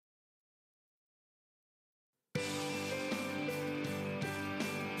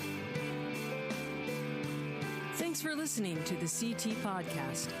Thanks for listening to the CT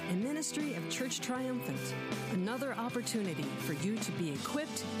Podcast, a ministry of Church Triumphant. Another opportunity for you to be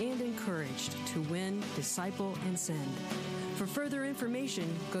equipped and encouraged to win, disciple, and send. For further information,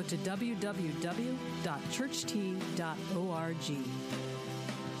 go to www.churcht.org.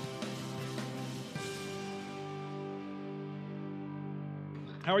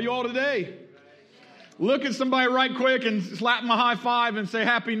 How are you all today? Look at somebody right quick and slap them a high five and say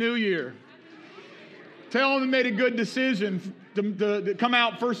Happy New Year. Tell them they made a good decision to come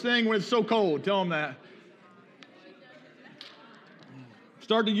out first thing when it's so cold. Tell them that.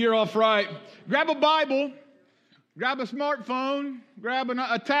 Start the year off right. Grab a Bible, grab a smartphone, grab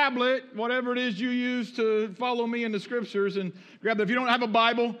a tablet, whatever it is you use to follow me in the scriptures, and grab that. If you don't have a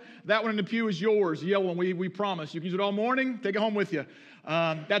Bible, that one in the pew is yours, the yellow one. We promise. You can use it all morning. Take it home with you.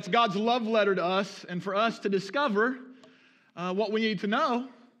 That's God's love letter to us, and for us to discover what we need to know,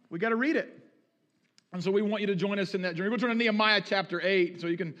 we got to read it. And so we want you to join us in that journey. We're going to turn to Nehemiah chapter 8, so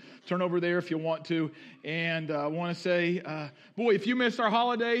you can turn over there if you want to. And I want to say, boy, if you missed our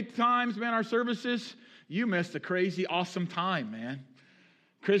holiday times, man, our services, you missed a crazy, awesome time, man.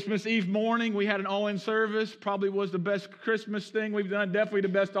 Christmas Eve morning, we had an all-in service. Probably was the best Christmas thing we've done. Definitely the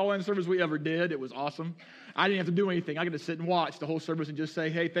best all-in service we ever did. It was awesome. I didn't have to do anything. I got to sit and watch the whole service and just say,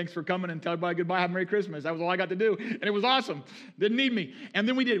 hey, thanks for coming, and tell everybody goodbye, have a Merry Christmas. That was all I got to do, and it was awesome. Didn't need me. And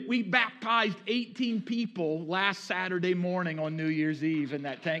then we baptized 18 people last Saturday morning on New Year's Eve in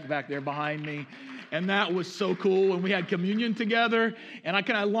that tank back there behind me. And that was so cool. And we had communion together. And I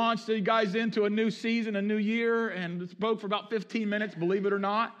kind of launched you guys into a new season, a new year, and spoke for about 15 minutes, believe it or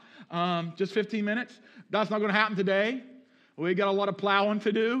not. Just 15 minutes. That's not going to happen today. We got a lot of plowing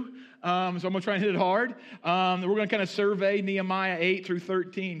to do. So I'm going to try and hit it hard. We're going to kind of survey Nehemiah 8 through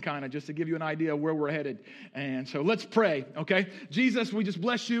 13, kind of, just to give you an idea of where we're headed. And so let's pray, okay? Jesus, we just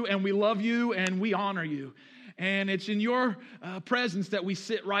bless you, and we love you, and we honor you. And it's in your presence that we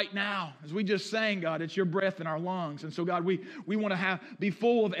sit right now. As we just sang, God, it's your breath in our lungs. And so, God, we want to be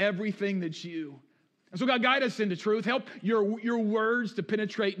full of everything that's you. And so, God, guide us into truth. Help your words to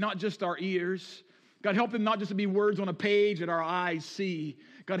penetrate not just our ears. God, help them not just to be words on a page that our eyes see.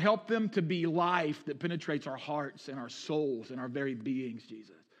 God, help them to be life that penetrates our hearts and our souls and our very beings,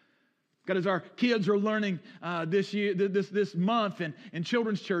 Jesus. God, as our kids are learning this year, this month in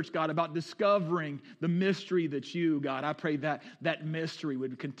children's church, God, about discovering the mystery that's you, God, I pray that mystery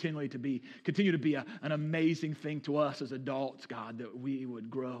would continue to be an amazing thing to us as adults, God, that we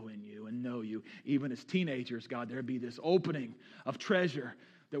would grow in you and know you. Even as teenagers, God, there'd be this opening of treasure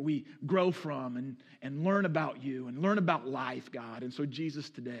that we grow from and learn about you and learn about life, God. And so, Jesus,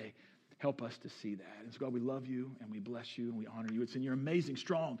 today, help us to see that. And so, God, we love you and we bless you and we honor you. It's in your amazing,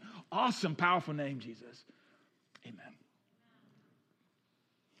 strong, awesome, powerful name, Jesus. Amen.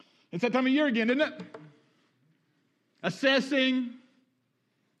 It's that time of year again, isn't it? Assessing,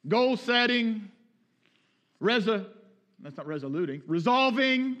 goal setting, resolving,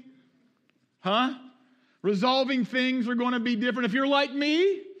 Resolving things are going to be different. If you're like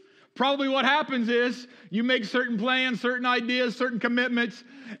me, probably what happens is you make certain plans, certain ideas, certain commitments,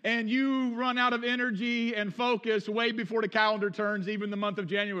 and you run out of energy and focus way before the calendar turns, even the month of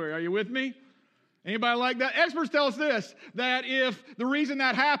January. Are you with me? Anybody like that? Experts tell us this, that if the reason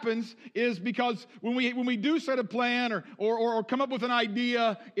that happens is because when we do set a plan or come up with an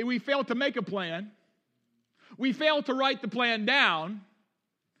idea, we fail to make a plan, we fail to write the plan down,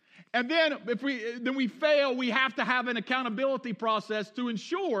 and then if we fail, we have to have an accountability process to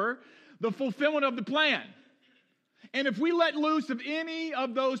ensure the fulfillment of the plan. And if we let loose of any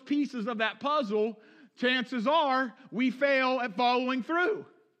of those pieces of that puzzle, chances are we fail at following through.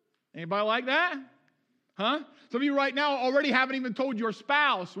 Anybody like that? Huh? Some of you right now already haven't even told your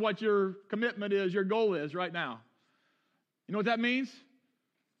spouse what your commitment is, your goal is right now. You know what that means?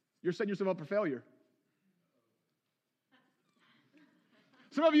 You're setting yourself up for failure.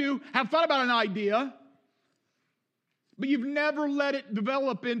 Some of you have thought about an idea, but you've never let it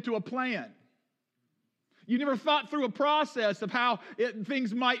develop into a plan. You never thought through a process of how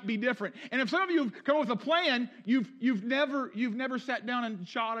things might be different. And if some of you have come up with a plan, you've never sat down and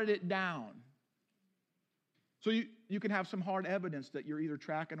jotted it down. So you can have some hard evidence that you're either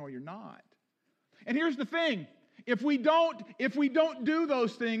tracking or you're not. And here's the thing. If we don't do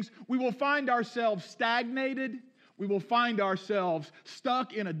those things, we will find ourselves stagnated. We will find ourselves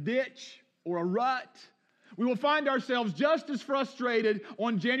stuck in a ditch or a rut. We will find ourselves just as frustrated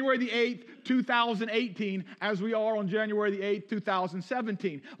on January the 8th, 2018 as we are on January the 8th,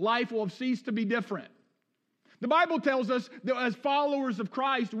 2017. Life will have ceased to be different. The Bible tells us that as followers of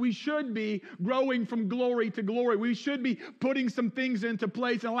Christ, we should be growing from glory to glory. We should be putting some things into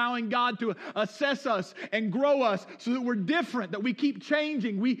place and allowing God to assess us and grow us so that we're different, that we keep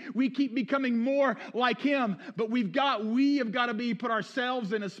changing, we keep becoming more like Him. But we have got to put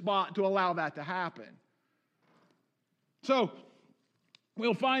ourselves in a spot to allow that to happen. So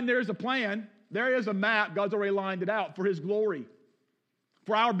we'll find there's a plan. There is a map. God's already lined it out for His glory,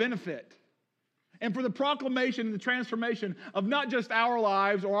 for our benefit, and for the proclamation and the transformation of not just our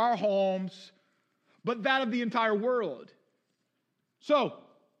lives or our homes, but that of the entire world. So,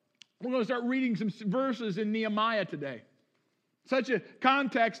 we're going to start reading some verses in Nehemiah today. Such a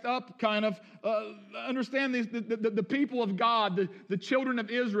context up, kind of. Understand this, the people of God, the children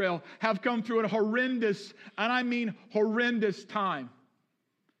of Israel, have come through a horrendous, and I mean horrendous time.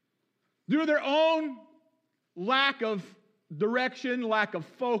 Due to their own lack of direction, lack of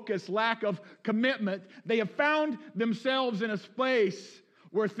focus, lack of commitment, they have found themselves in a space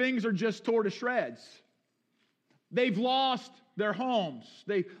where things are just torn to shreds. They've lost their homes.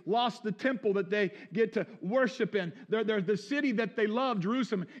 They lost the temple that they get to worship in. The city that they love,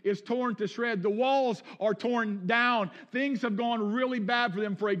 Jerusalem, is torn to shreds. The walls are torn down. Things have gone really bad for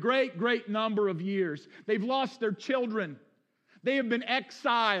them for a great, great number of years. They've lost their children. They have been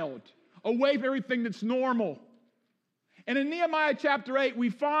exiled away from everything that's normal. And in Nehemiah chapter 8, we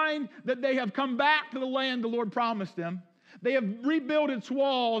find that they have come back to the land the Lord promised them. They have rebuilt its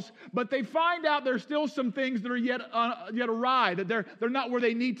walls, but they find out there's still some things that are yet awry, that they're not where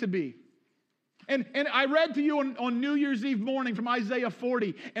they need to be. And I read to you on New Year's Eve morning from Isaiah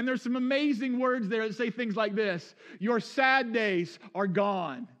 40, and there's some amazing words there that say things like this: your sad days are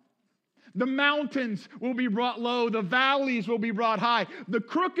gone. The mountains will be brought low. The valleys will be brought high. The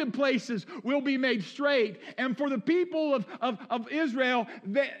crooked places will be made straight. And for the people of Israel,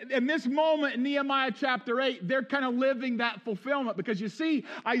 in this moment in Nehemiah chapter 8, they're kind of living that fulfillment. Because you see,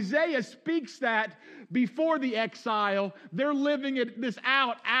 Isaiah speaks that before the exile. They're living this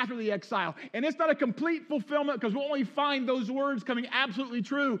out after the exile. And it's not a complete fulfillment, because we'll only find those words coming absolutely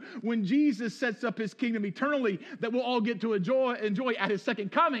true when Jesus sets up His kingdom eternally that we'll all get to enjoy at His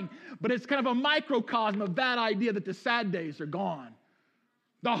second coming. But it's kind of a microcosm of that idea that the sad days are gone.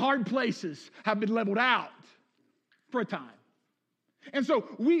 The hard places have been leveled out for a time. And so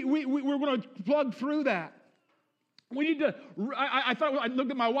we're going to plug through that. We need to, I looked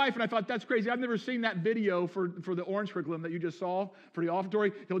at my wife and I thought, that's crazy. I've never seen that video for the orange curriculum that you just saw for the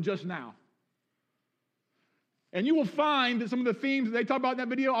offertory till just now. And you will find that some of the themes that they talk about in that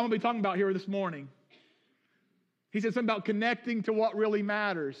video, I'm going to be talking about here this morning. He said something about connecting to what really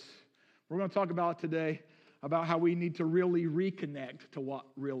matters. We're going to talk about today about how we need to really reconnect to what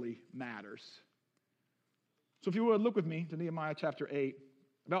really matters. So if you would, look with me to Nehemiah chapter 8.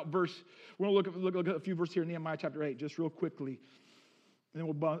 We're going to look at a few verses here in Nehemiah chapter 8, just real quickly. And then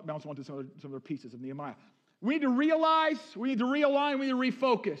we'll bounce on to some other pieces of Nehemiah. We need to realize, we need to realign, we need to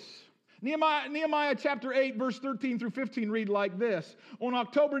refocus. Nehemiah chapter 8, verse 13 through 15 read like this. On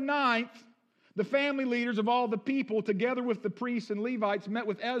October 9th, the family leaders of all the people, together with the priests and Levites, met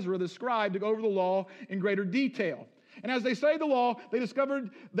with Ezra the scribe to go over the law in greater detail. And as they studied the law, they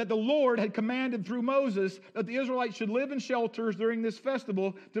discovered that the Lord had commanded through Moses that the Israelites should live in shelters during this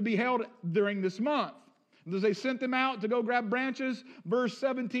festival to be held during this month. And as they sent them out to go grab branches, verse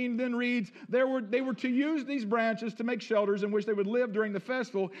 17 then reads, they were to use these branches to make shelters in which they would live during the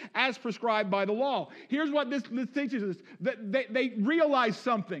festival as prescribed by the law. Here's what this teaches us, that they realized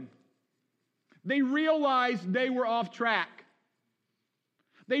something. They realized they were off track.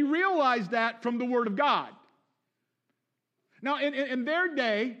 They realized that from the Word of God. Now, in their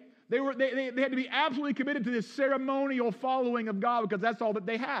day, they had to be absolutely committed to this ceremonial following of God, because that's all that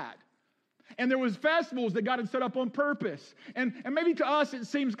they had. And there was festivals that God had set up on purpose. And maybe to us it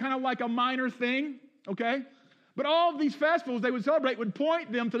seems kind of like a minor thing, okay? But all of these festivals they would celebrate would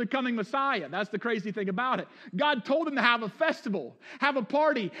point them to the coming Messiah. That's the crazy thing about it. God told them to have a festival, have a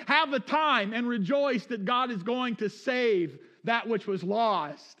party, have a time, and rejoice that God is going to save that which was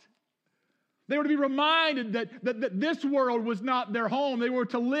lost. They were to be reminded that this world was not their home. They were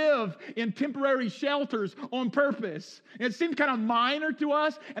to live in temporary shelters on purpose. And it seems kind of minor to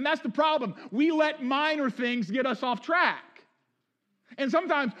us, and that's the problem. We let minor things get us off track. And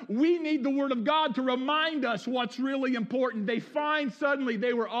sometimes we need the Word of God to remind us what's really important. They find suddenly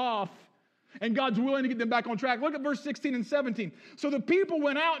they were off, and God's willing to get them back on track. Look at verse 16 and 17. So the people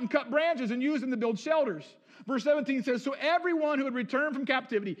went out and cut branches and used them to build shelters. Verse 17 says, so everyone who had returned from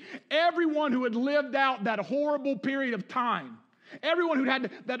captivity, everyone who had lived out that horrible period of time, Everyone who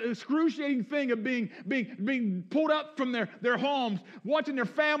had that excruciating thing of being pulled up from their homes, watching their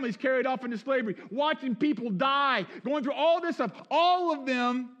families carried off into slavery, watching people die, going through all this stuff, all of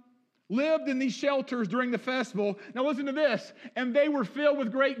them lived in these shelters during the festival. Now listen to this. And they were filled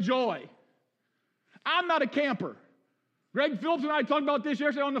with great joy. I'm not a camper. Greg Phillips and I talked about this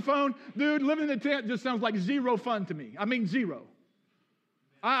yesterday on the phone. Dude, living in a tent just sounds like zero fun to me. I mean, zero.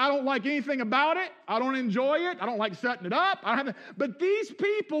 I don't like anything about it. I don't enjoy it. I don't like setting it up. But these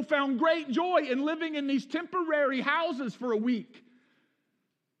people found great joy in living in these temporary houses for a week.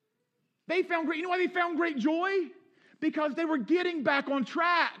 You know why they found great joy? Because they were getting back on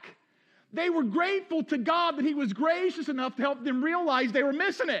track. They were grateful to God that He was gracious enough to help them realize they were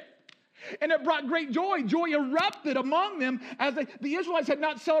missing it. And it brought great joy. Joy erupted among them as the Israelites had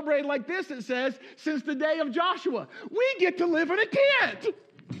not celebrated like this, it says, since the day of Joshua. We get to live in a tent.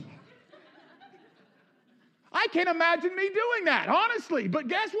 I can't imagine me doing that, honestly. But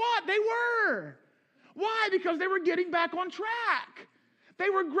guess what? They were. Why? Because they were getting back on track. They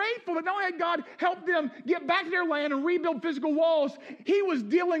were grateful that not only had God helped them get back to their land and rebuild physical walls, He was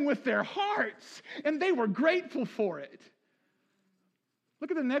dealing with their hearts, and they were grateful for it. Look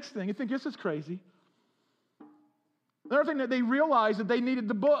at the next thing. You think this is crazy. Another thing that they realized that they needed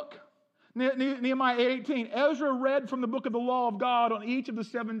the book. Nehemiah 8:18. Ezra read from the book of the law of God on each of the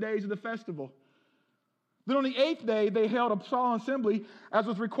 7 days of the festival. Then on the 8th day, they held a solemn assembly as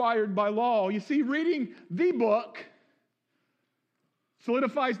was required by law. You see, reading the book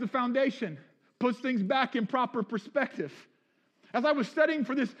solidifies the foundation, puts things back in proper perspective. As I was studying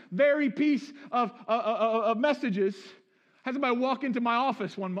for this very piece of messages, I had somebody walk into my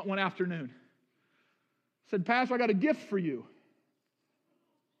office one afternoon. Said, Pastor, I got a gift for you.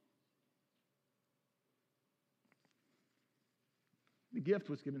 The gift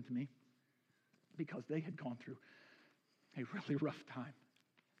was given to me because they had gone through a really rough time.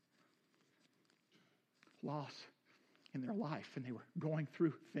 Loss in their life, and they were going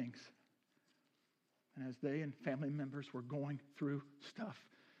through things. And as they and family members were going through stuff,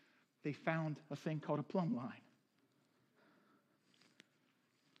 they found a thing called a plumb line.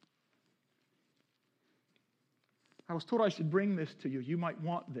 I was told I should bring this to you. You might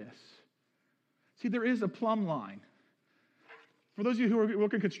want this. See, there is a plumb line. For those of you who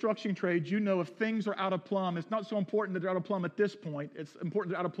work in construction trades, you know if things are out of plumb, it's not so important that they're out of plumb at this point. It's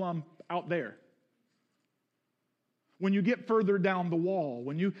important they're out of plumb out there. When you get further down the wall,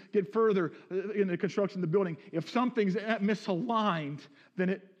 when you get further in the construction of the building, if something's misaligned,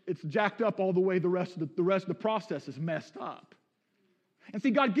 then it's jacked up all the way. The rest of the process is messed up. And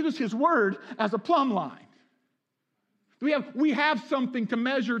see, God gives us His Word as a plumb line. We have something to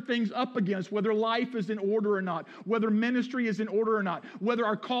measure things up against, whether life is in order or not, whether ministry is in order or not, whether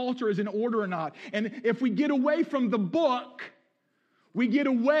our culture is in order or not. And if we get away from the book, we get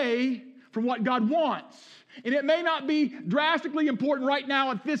away from what God wants. And it may not be drastically important right now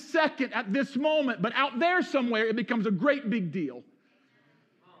at this second, at this moment, but out there somewhere it becomes a great big deal.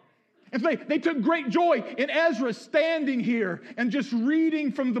 And so they took great joy in Ezra standing here and just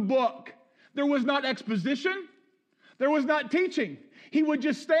reading from the book. There was not exposition. There was not teaching. He would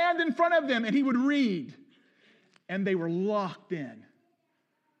just stand in front of them and he would read. And they were locked in.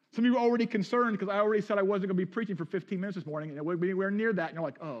 Some of you were already concerned because I already said I wasn't going to be preaching for 15 minutes this morning and it wouldn't be anywhere near that. And you're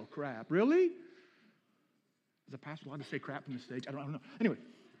like, oh, crap. Really? Is a pastor allowed to say crap from the stage? I don't know. Anyway.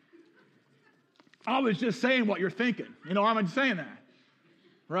 I was just saying what you're thinking. You know, I'm just saying that.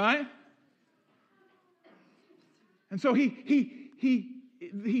 Right? And so he's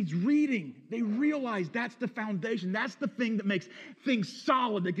reading. They realize that's the foundation. That's the thing that makes things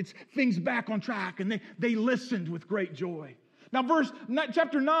solid, that gets things back on track. And they listened with great joy. Now,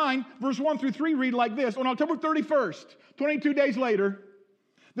 chapter 9, verse 1 through 3 read like this. On October 31st, 22 days later,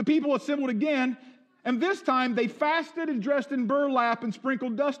 the people assembled again, and this time they fasted and dressed in burlap and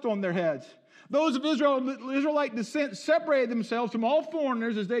sprinkled dust on their heads. Those of Israelite descent separated themselves from all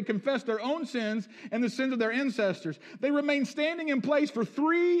foreigners as they confessed their own sins and the sins of their ancestors. They remained standing in place for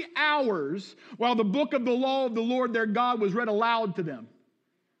 3 hours while the book of the law of the Lord their God was read aloud to them.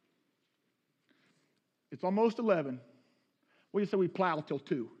 It's almost 11. What do you say we plow till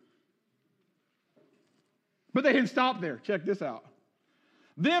 2? But they didn't stop there. Check this out.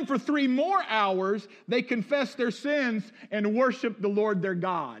 Then for 3 more hours, they confessed their sins and worshiped the Lord their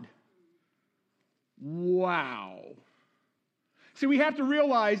God. Wow. See, we have to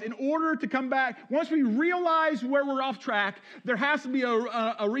realize in order to come back, once we realize where we're off track, there has to be a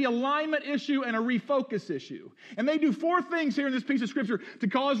realignment issue and a refocus issue. And they do 4 things here in this piece of Scripture to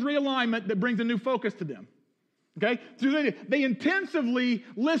cause realignment that brings a new focus to them. Okay? So they intensively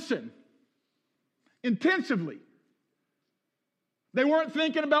listen. Intensively. They weren't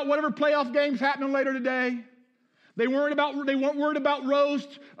thinking about whatever playoff game's happening later today. They weren't worried about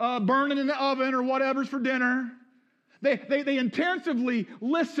roast burning in the oven or whatever's for dinner. They intensively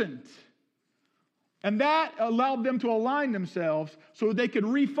listened. And that allowed them to align themselves so that they could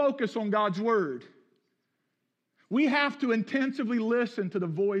refocus on God's word. We have to intensively listen to the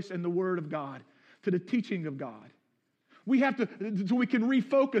voice and the word of God, to the teaching of God. We have to, so we can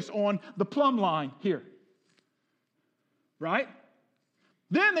refocus on the plumb line here. Right?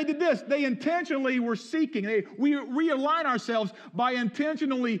 Then they did this. They intentionally were seeking. We realign ourselves by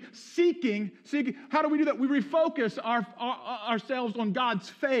intentionally seeking. How do we do that? We refocus ourselves on God's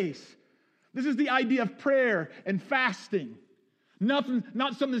face. This is the idea of prayer and fasting. Not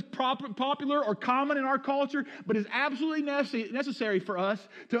something that's popular or common in our culture, but is absolutely necessary for us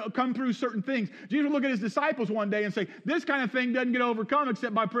to come through certain things. Jesus would look at his disciples one day and say, this kind of thing doesn't get overcome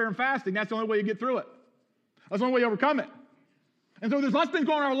except by prayer and fasting. That's the only way you get through it. That's the only way you overcome it. And so there's lots of things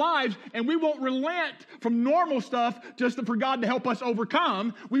going on in our lives, and we won't relent from normal stuff just for God to help us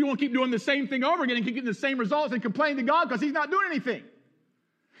overcome. We won't keep doing the same thing over again and keep getting the same results and complain to God because he's not doing anything.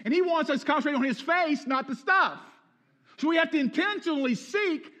 And he wants us to concentrate on his face, not the stuff. So we have to intentionally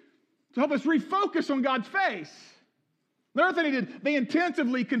seek to help us refocus on God's face. Another thing they did, they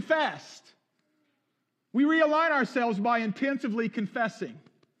intensively confessed. We realign ourselves by intensively confessing.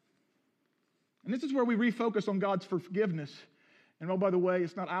 And this is where we refocus on God's forgiveness. And oh, by the way,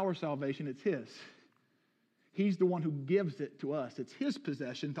 it's not our salvation, it's his. He's the one who gives it to us. It's his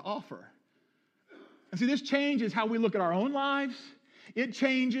possession to offer. And see, this changes how we look at our own lives. It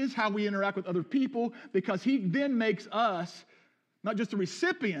changes how we interact with other people because he then makes us not just the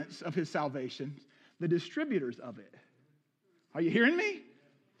recipients of his salvation, the distributors of it. Are you hearing me?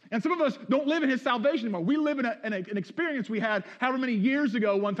 And some of us don't live in his salvation anymore. We live in an experience we had however many years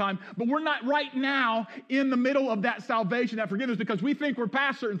ago one time, but we're not right now in the middle of that salvation, that forgiveness, because we think we're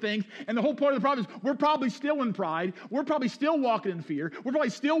past certain things. And the whole part of the problem is we're probably still in pride. We're probably still walking in fear. We're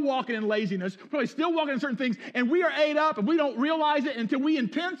probably still walking in laziness. We're probably still walking in certain things. And we are ate up and we don't realize it until we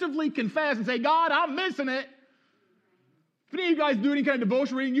intensively confess and say, God, I'm missing it. If any of you guys do any kind of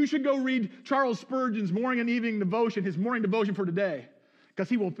devotion reading, you should go read Charles Spurgeon's morning and evening devotion, his morning devotion for today. Because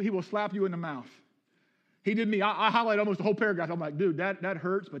he will slap you in the mouth. He did me. I highlighted almost the whole paragraph. I'm like, dude, that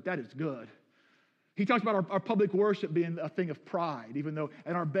hurts, but that is good. He talks about our public worship being a thing of pride, even though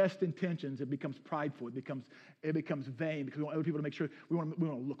in our best intentions it becomes prideful. It becomes vain because we want other people to make sure we want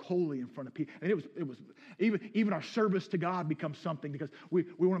to look holy in front of people. And it was even our service to God becomes something because we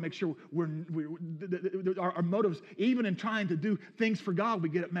want to make sure our motives, even in trying to do things for God, we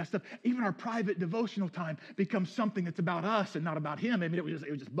get it messed up. Even our private devotional time becomes something that's about us and not about him. I mean, it was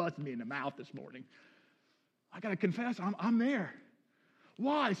just busting me in the mouth this morning. I got to confess, I'm there.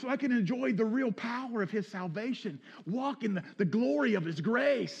 Why? So I can enjoy the real power of his salvation, walk in the glory of his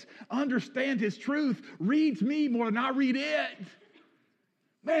grace, understand his truth, reads me more than I read it.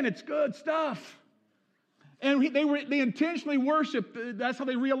 Man, it's good stuff. And they intentionally worshiped. That's how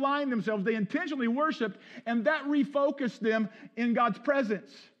they realigned themselves. They intentionally worshiped, and that refocused them in God's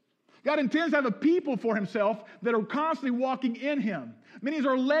presence. God intends to have a people for himself that are constantly walking in him. Many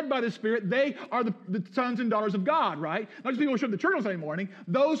are led by the Spirit. They are the sons and daughters of God, right? Not just people who show up to church on Sunday morning.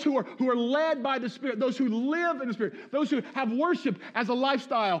 Those who are led by the Spirit, those who live in the Spirit, those who have worship as a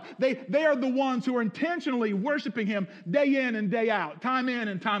lifestyle. They are the ones who are intentionally worshiping him day in and day out, time in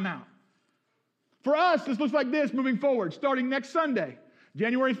and time out. For us, this looks like this moving forward. Starting next Sunday,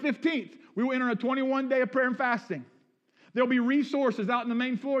 January 15th, we will enter a 21-day of prayer and fasting. There'll be resources out in the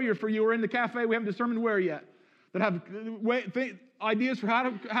main foyer for you or in the cafe. We haven't determined where yet. That have ideas for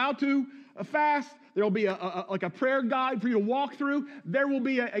how to fast. There will be a prayer guide for you to walk through. There will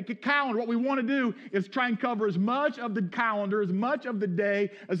be a calendar. What we want to do is try and cover as much of the calendar, as much of the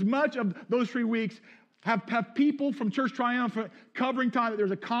day, as much of those 3 weeks. Have people from Church Triumphant covering time. That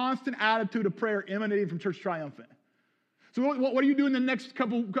there's a constant attitude of prayer emanating from Church Triumphant. So what are you doing the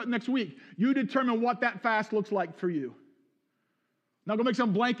next week? You determine what that fast looks like for you. Not going to make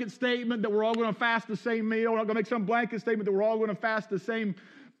some blanket statement that we're all going to fast the same meal. We're not going to make some blanket statement that we're all going to fast the same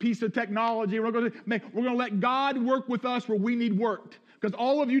piece of technology. We're going to let God work with us where we need worked. Because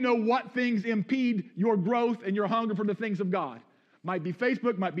all of you know what things impede your growth and your hunger for the things of God. Might be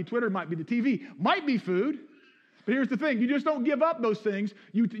Facebook, might be Twitter, might be the TV, might be food. But here's the thing. You just don't give up those things.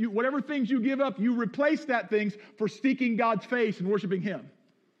 Whatever things you give up, you replace that things for seeking God's face and worshiping him.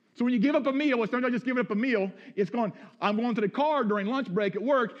 So when you give up a meal, it's not just giving up a meal. It's I'm going to the car during lunch break at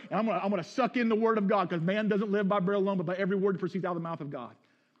work, and I'm going to suck in the word of God, because man doesn't live by bread alone, but by every word that proceeds out of the mouth of God.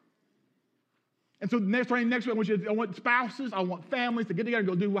 And so next week, I want spouses, I want families to get together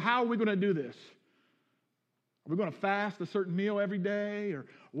and go, how are we going to do this? Are We're going to fast a certain meal every day, or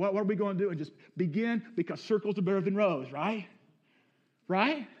what are we going to do? And just begin, because circles are better than rows, right?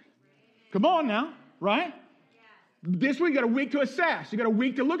 Right? Come on now, right? This week, you got a week to assess. You got a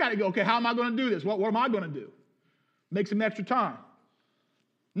week to look at it and go, okay, how am I going to do this? What am I going to do? Make some extra time.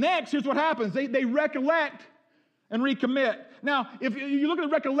 Next, here's what happens. They recollect and recommit. Now, if you look at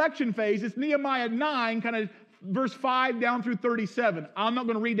the recollection phase, it's Nehemiah 9, kind of verse 5 down through 37. I'm not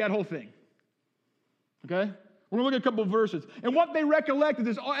going to read that whole thing. Okay? We're going to look at a couple of verses. And what they recollect is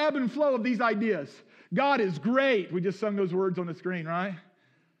this ebb and flow of these ideas. God is great. We just sung those words on the screen, right?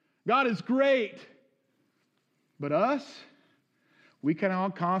 God is great. But us, we can all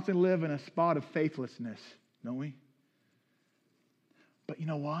constantly live in a spot of faithlessness, don't we? But you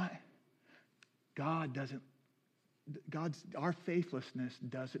know what? Our faithlessness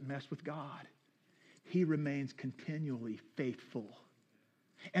doesn't mess with God. He remains continually faithful.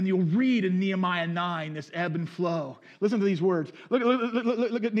 And you'll read in Nehemiah 9 this ebb and flow. Listen to these words.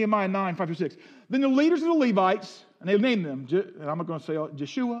 Look at Nehemiah 9, 5 through 6. Then the leaders of the Levites, and they named them, and I'm not going to say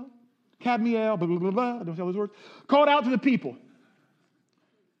Jeshua, Kadmiel, blah, blah, blah, blah, I don't say all those words, called out to the people.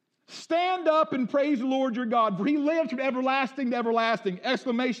 Stand up and praise the Lord your God, for he lives from everlasting to everlasting!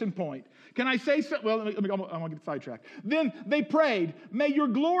 Exclamation point. Can I say something? Well, I'm going to get sidetracked. Then they prayed, may your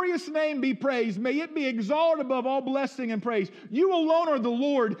glorious name be praised. May it be exalted above all blessing and praise. You alone are the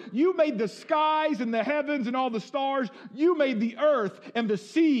Lord. You made the skies and the heavens and all the stars. You made the earth and the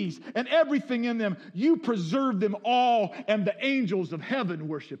seas and everything in them. You preserved them all, and the angels of heaven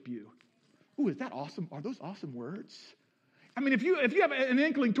worship you. Ooh, is that awesome? Are those awesome words? I mean, if you have an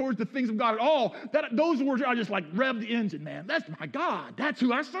inkling towards the things of God at all, those words are just like rev the engine, man. That's my God. That's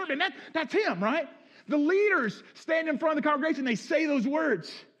who I serve, and that's him, right? The leaders stand in front of the congregation. They say those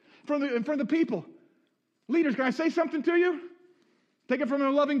words in front of the people. Leaders, can I say something to you? Take it from a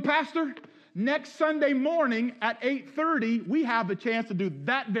loving pastor. Next Sunday morning at 8:30, we have the chance to do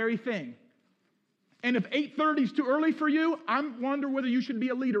that very thing. And if 8:30 is too early for you, I wonder whether you should be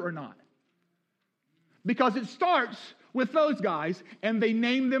a leader or not. Because it starts with those guys, and they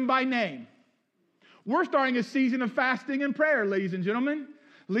name them by name. We're starting a season of fasting and prayer, ladies and gentlemen.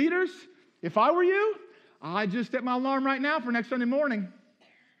 Leaders, if I were you, I'd just set my alarm right now for next Sunday morning.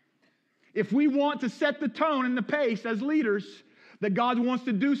 If we want to set the tone and the pace as leaders, that God wants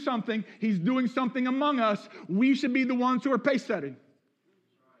to do something, he's doing something among us, we should be the ones who are pace setting.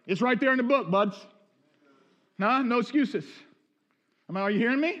 It's right there in the book, buds. No excuses. Are you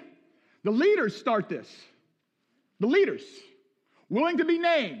hearing me? The leaders start this. The leaders, willing to be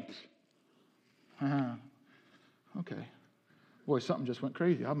named. Okay. Boy, something just went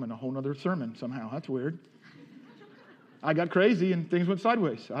crazy. I'm in a whole other sermon somehow. That's weird. I got crazy and things went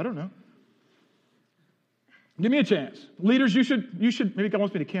sideways. I don't know. Give me a chance. Leaders, you should, maybe God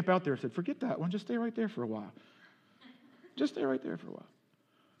wants me to camp out there. I said, forget that one. Just stay right there for a while. Just stay right there for a while.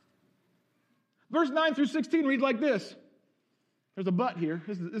 Verse 9 through 16 reads like this. There's a but here.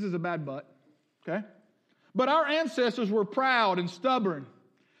 This is a bad but. Okay? But our ancestors were proud and stubborn,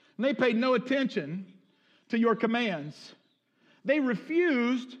 and they paid no attention to your commands. They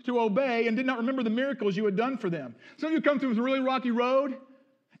refused to obey and did not remember the miracles you had done for them. Some of you come through a really rocky road,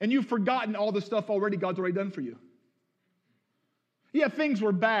 and you've forgotten all the stuff God's already done for you. Yeah, things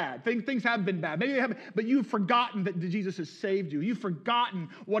were bad. Things have been bad. Maybe they haven't, but you've forgotten that Jesus has saved you. You've forgotten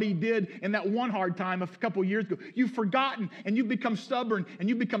what he did in that one hard time a couple years ago. You've forgotten, and you've become stubborn, and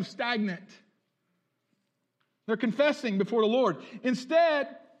you've become stagnant. They're confessing before the Lord. Instead,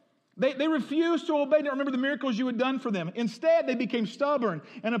 they refused to obey and remember the miracles you had done for them. Instead, they became stubborn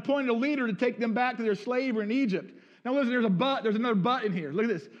and appointed a leader to take them back to their slavery in Egypt. Now listen, there's another but in here. Look at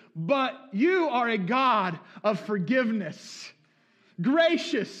this. But you are a God of forgiveness,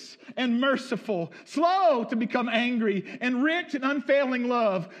 gracious and merciful, slow to become angry, and rich in unfailing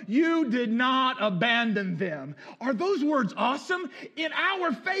love. You did not abandon them. Are those words awesome? In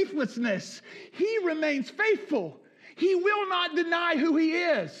our faithlessness, he remains faithful. He will not deny who he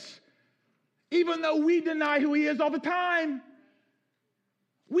is, even though we deny who he is all the time.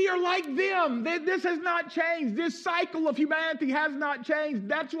 We are like them. This has not changed. This cycle of humanity has not changed.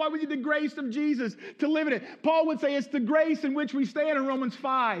 That's why we need the grace of Jesus to live in it. Paul would say it's the grace in which we stand in Romans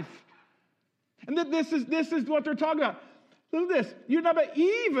 5. And this is what they're talking about. Look at this. You know, but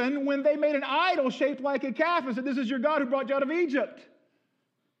even when they made an idol shaped like a calf and said, this is your God who brought you out of Egypt,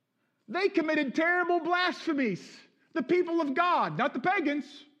 they committed terrible blasphemies. The people of God, not the pagans,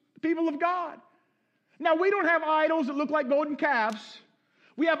 the people of God. Now, we don't have idols that look like golden calves.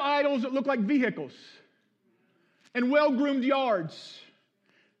 We have idols that look like vehicles and well-groomed yards,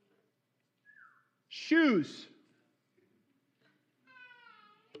 shoes,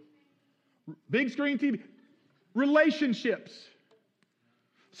 big screen TV. Relationships.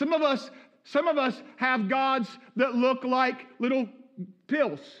 Some of us have gods that look like little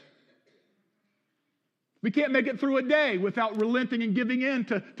pills. We can't make it through a day without relenting and giving in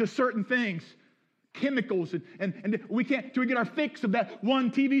to certain things. Chemicals, and we can't, till we get our fix of that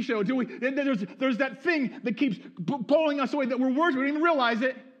one TV show, there's that thing that keeps pulling us away that we're worshiping, we don't even realize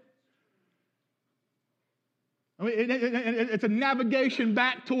it. I mean, it's a navigation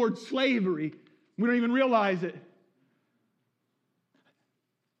back towards slavery. We don't even realize it.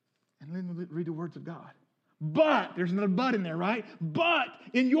 And then read the words of God. But, there's another but in there, right? But,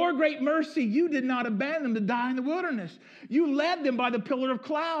 in your great mercy, you did not abandon them to die in the wilderness. You led them by the pillar of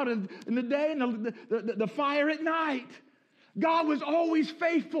cloud in the day and the fire at night. God was always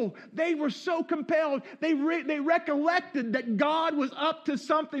faithful. They were so compelled. They recollected that God was up to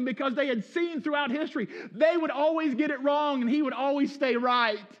something because they had seen throughout history. They would always get it wrong and He would always stay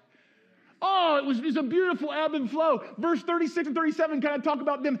right. Oh, it was a beautiful ebb and flow. Verse 36 and 37 kind of talk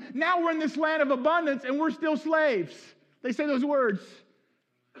about them. Now we're in this land of abundance and we're still slaves. They say those words.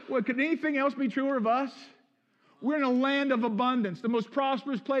 Well, could anything else be truer of us? We're in a land of abundance, the most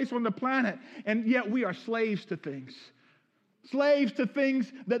prosperous place on the planet, and yet we are slaves to things. Slaves to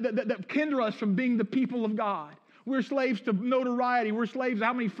things that hinder us from being the people of God. We're slaves to notoriety. We're slaves to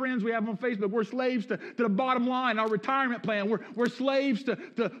how many friends we have on Facebook. We're slaves to the bottom line, our retirement plan. We're slaves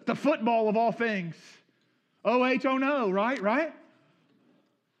to football of all things. O-H-O-No, right?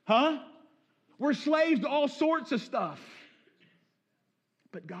 Huh? We're slaves to all sorts of stuff.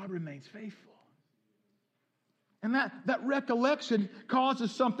 But God remains faithful. And that recollection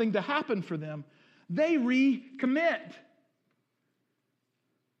causes something to happen for them. They recommit.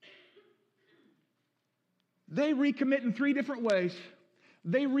 They recommit in three different ways.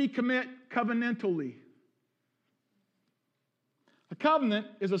 They recommit covenantally. A covenant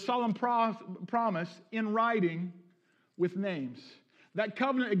is a solemn promise in writing with names. That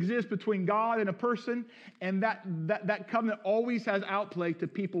covenant exists between God and a person, and that covenant always has outplay to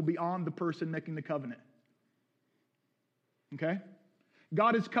people beyond the person making the covenant. Okay?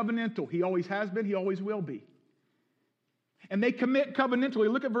 God is covenantal. He always has been. He always will be. And they commit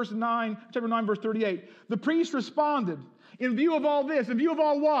covenantally. Look at chapter 9, verse 38. The priest responded, in view of all this, in view of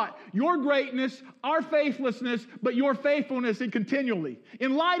all what? Your greatness, our faithlessness, but your faithfulness and continually.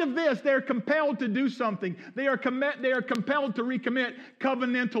 In light of this, they're compelled to do something. They are compelled to recommit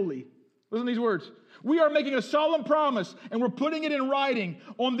covenantally. Listen to these words. We are making a solemn promise, and we're putting it in writing.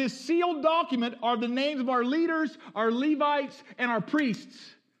 On this sealed document are the names of our leaders, our Levites, and our priests.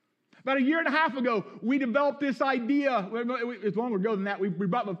 About a year and a half ago, we developed this idea. It's longer ago than that. We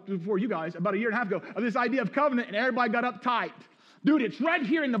brought it before you guys. About a year and a half ago, of this idea of covenant, and everybody got uptight. Dude, it's right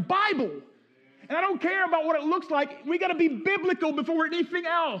here in the Bible. And I don't care about what it looks like. We got to be biblical before we're anything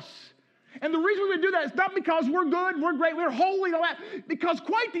else. And the reason we do that is not because we're good, we're great, we're holy, and all that. Because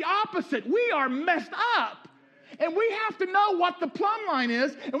quite the opposite. We are messed up. And we have to know what the plumb line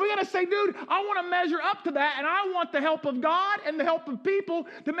is. And we got to say, dude, I want to measure up to that. And I want the help of God and the help of people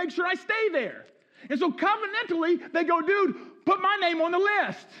to make sure I stay there. And so covenantally, they go, dude, put my name on the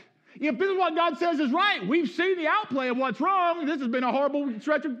list. If this is what God says is right, we've seen the outplay of what's wrong. This has been a horrible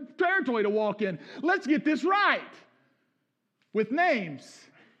stretch of territory to walk in. Let's get this right. With names.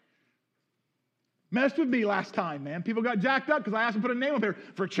 Messed with me last time, man. People got jacked up because I asked them to put a name up here.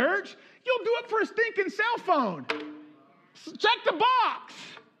 For church, you'll do it for a stinking cell phone. Check the box.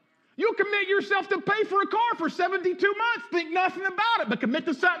 You'll commit yourself to pay for a car for 72 months. Think nothing about it, but commit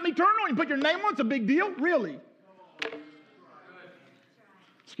to something eternal and put your name on it. It's a big deal. Really.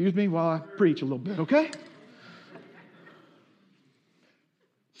 Excuse me while I preach a little bit, okay?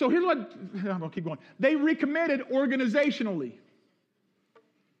 So here's what, I'm going to keep going. They recommitted organizationally.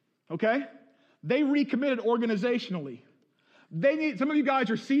 Okay? They recommitted organizationally. Some of you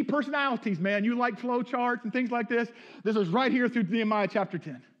guys are C personalities, man. You like flow charts and things like this. This is right here through Nehemiah chapter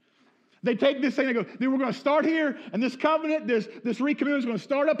 10. They take this thing and they go, we're going to start here, and this covenant, this recommitment is going to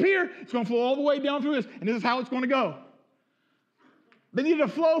start up here. It's going to flow all the way down through this, and this is how it's going to go. They needed a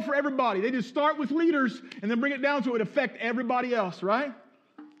flow for everybody. They just start with leaders and then bring it down so it would affect everybody else, right?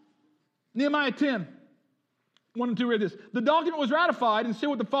 Nehemiah 10, 1 and 2 read this. The document was ratified and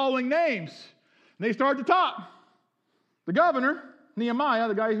sealed with the following names. And they start at the top. The governor, Nehemiah,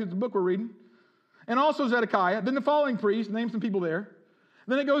 the guy whose book we're reading, and also Zedekiah. Then the following priests, name some people there.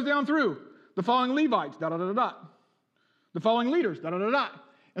 Then it goes down through. The following Levites, da-da-da-da-da. The following leaders, da-da-da-da.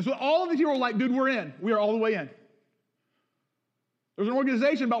 And so all of these people are like, dude, we're in. We are all the way in. There's an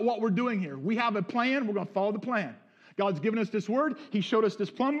organization about what we're doing here. We have a plan. We're going to follow the plan. God's given us this word. He showed us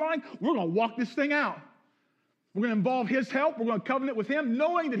this plumb line. We're going to walk this thing out. We're going to involve his help. We're going to covenant with him,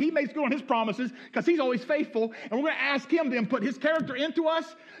 knowing that he makes good on his promises because he's always faithful. And we're going to ask him to input his character into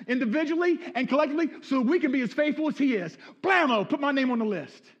us individually and collectively so that we can be as faithful as he is. Blammo, put my name on the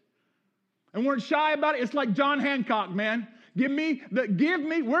list. And we weren't shy about it. It's like John Hancock, man. Give me,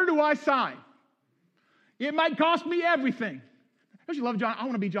 where do I sign? It might cost me everything. Don't you love John? I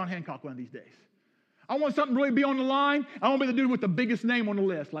want to be John Hancock one of these days. I want something to really be on the line. I want to be the dude with the biggest name on the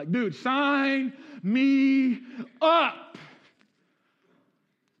list. Like, dude, sign me up.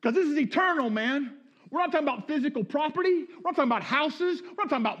 Because this is eternal, man. We're not talking about physical property. We're not talking about houses. We're not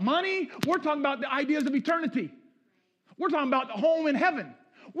talking about money. We're talking about the ideas of eternity. We're talking about the home in heaven.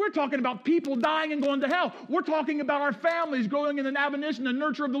 We're talking about people dying and going to hell. We're talking about our families growing in the admonition and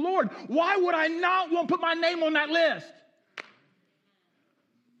nurture of the Lord. Why would I not want to put my name on that list?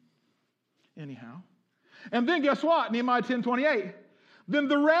 Anyhow. And then guess what? Nehemiah 10:28. Then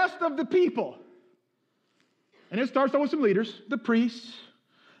the rest of the people, and it starts out with some leaders, the priests,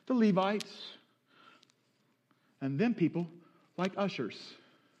 the Levites, and then people like ushers,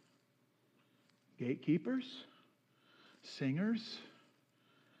 gatekeepers, singers,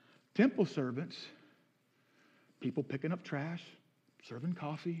 temple servants, people picking up trash, serving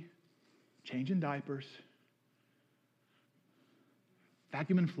coffee, changing diapers,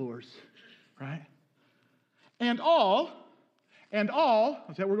 vacuuming floors, right? And all,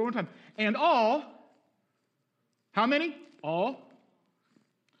 I'll say it, we're going one time. And all, how many? All,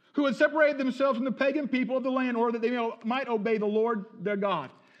 who had separated themselves from the pagan people of the land, or that they might obey the Lord their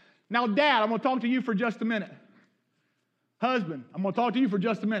God. Now, Dad, I'm going to talk to you for just a minute. Husband, I'm going to talk to you for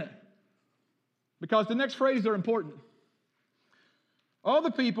just a minute. Because the next phrase are important. All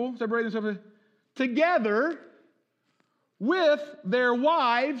the people separated themselves together with their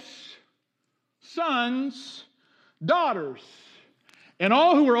wives, sons, daughters, and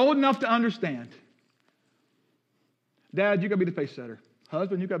all who were old enough to understand. Dad, you got to be the pace setter.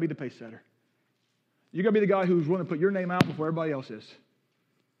 Husband, you got to be the pace setter. You got to be the guy who's willing to put your name out before everybody else is.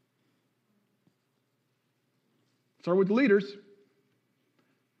 Start with the leaders,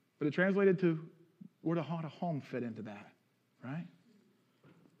 but it translated to where the home fit into that, right?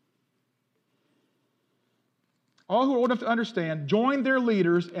 All who are old enough to understand joined their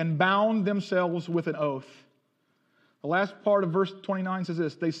leaders and bound themselves with an oath. The last part of verse 29 says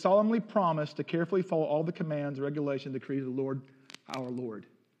this: they solemnly promised to carefully follow all the commands, regulations, decrees of the Lord, our Lord.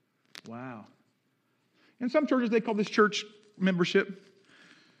 Wow. In some churches, they call this church membership.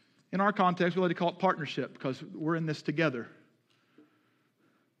 In our context, we like to call it partnership because we're in this together.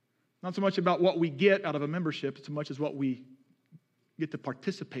 Not so much about what we get out of a membership, as much as what we get to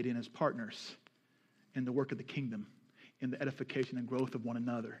participate in as partners in the work of the kingdom, in the edification and growth of one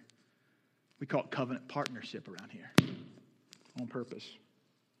another. We call it covenant partnership around here on purpose,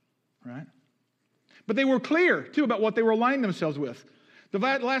 right? But they were clear, too, about what they were aligning themselves with. The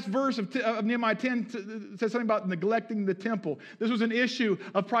last verse of Nehemiah 10 says something about neglecting the temple. This was an issue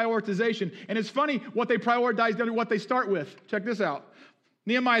of prioritization. And it's funny what they prioritized and what they start with. Check this out.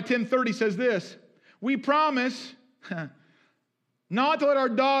 Nehemiah 10:30 says this: we promise not to let our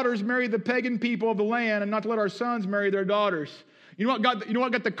daughters marry the pagan people of the land and not to let our sons marry their daughters. You know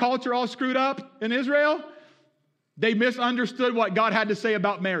what got the culture all screwed up in Israel? They misunderstood what God had to say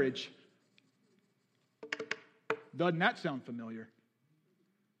about marriage. Doesn't that sound familiar?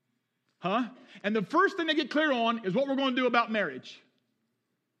 Huh? And the first thing they get clear on is what we're going to do about marriage.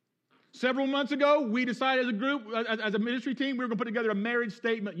 Several months ago, we decided as a group, as a ministry team, we were going to put together a marriage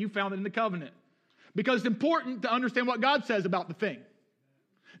statement. You found it in the covenant. Because it's important to understand what God says about the thing.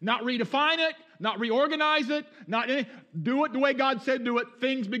 Not redefine it, not reorganize it, do it the way God said do it.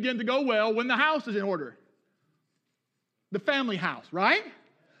 Things begin to go well when the house is in order. The family house, right?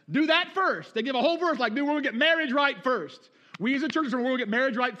 Do that first. They give a whole verse like, dude, we're going to get marriage right first. We as a church, we're going to get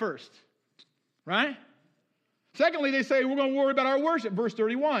marriage right first. Right? Secondly, they say we're going to worry about our worship, verse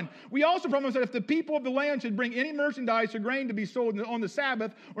 31. We also promise that if the people of the land should bring any merchandise or grain to be sold on the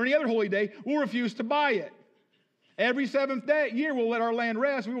Sabbath or any other holy day, we'll refuse to buy it. Every seventh year, we'll let our land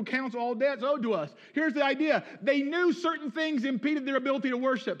rest. We will cancel all debts owed to us. Here's the idea. They knew certain things impeded their ability to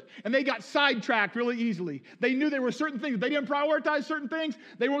worship, and they got sidetracked really easily. They knew there were certain things. If they didn't prioritize certain things,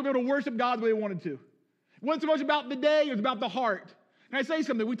 they weren't able to worship God the way they wanted to. It wasn't so much about the day, it was about the heart. And I say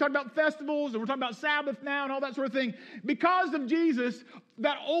something, we talk about festivals, and we're talking about Sabbath now, and all that sort of thing. Because of Jesus,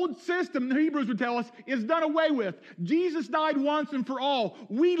 that old system, the Hebrews would tell us, is done away with. Jesus died once and for all.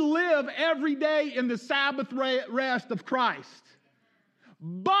 We live every day in the Sabbath rest of Christ.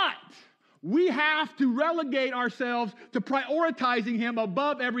 But we have to relegate ourselves to prioritizing Him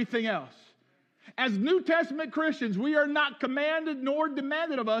above everything else. As New Testament Christians, we are not commanded nor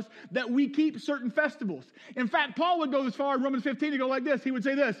demanded of us that we keep certain festivals. In fact, Paul would go as far in Romans 15 to go like this. He would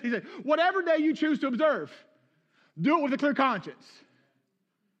say this. He said, whatever day you choose to observe, do it with a clear conscience.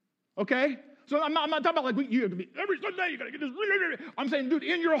 Okay? So I'm not talking about like you have to be every Sunday, you got to get this. I'm saying, dude,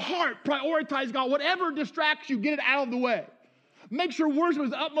 in your heart, prioritize God. Whatever distracts you, get it out of the way. Make sure worship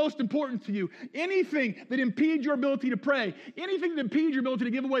is utmost importance to you. Anything that impedes your ability to pray, anything that impedes your ability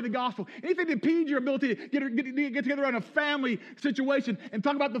to give away the gospel, anything that impedes your ability to get together in a family situation and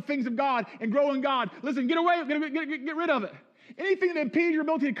talk about the things of God and grow in God, listen, get rid of it. Anything that impedes your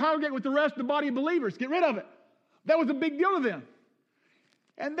ability to congregate with the rest of the body of believers, get rid of it. That was a big deal to them.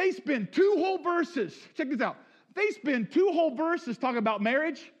 And they spend 2 whole verses, check this out, they spend 2 whole verses talking about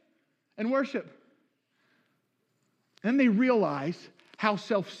marriage and worship. Then they realize how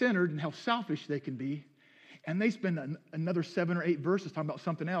self-centered and how selfish they can be. And they spend another 7 or 8 verses talking about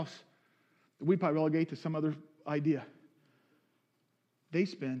something else that we probably relegate to some other idea. They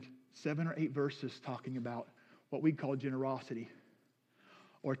spend 7 or 8 verses talking about what we call generosity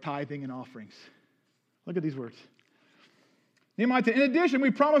or tithing and offerings. Look at these words. Nehemiah 10, in addition, we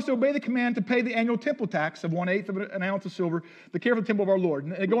promise to obey the command to pay the annual temple tax of 1/8 of an ounce of silver, the care of the temple of our Lord.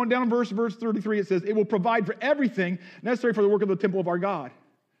 And going down verse 33, it says, it will provide for everything necessary for the work of the temple of our God.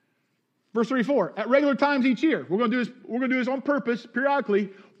 Verse 34, at regular times each year, we're going to do this on purpose, periodically.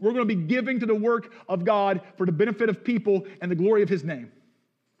 We're going to be giving to the work of God for the benefit of people and the glory of His name.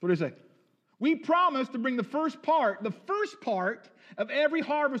 What do they say? We promise to bring the first part of every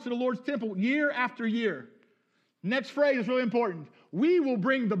harvest to the Lord's temple year after year. Next phrase is really important. We will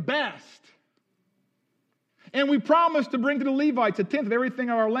bring the best. And we promise to bring to the Levites 1/10 of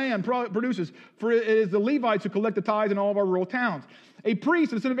everything our land produces. For it is the Levites who collect the tithes in all of our rural towns. A priest,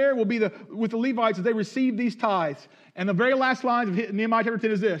 the son of Aaron, will be with the Levites as they receive these tithes. And the very last line of Nehemiah chapter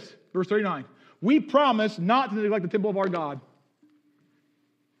 10 is this, verse 39. We promise not to neglect the temple of our God.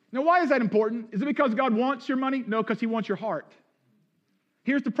 Now, why is that important? Is it because God wants your money? No, because He wants your heart.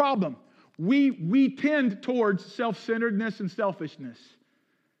 Here's the problem. We tend towards self-centeredness and selfishness.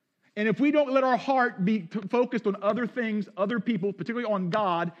 And if we don't let our heart be focused on other things, other people, particularly on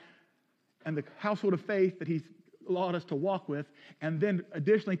God and the household of faith that He's allowed us to walk with, and then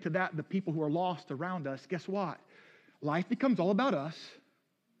additionally to that, the people who are lost around us, guess what? Life becomes all about us.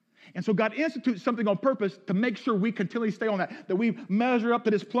 And so God institutes something on purpose to make sure we continually stay on that we measure up to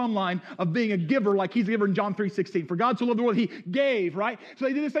this plumb line of being a giver like He's a giver in John 3:16. For God so loved the world, He gave, right? So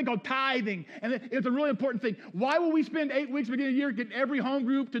they did this thing called tithing, and it's a really important thing. Why will we spend 8 weeks beginning of the year getting every home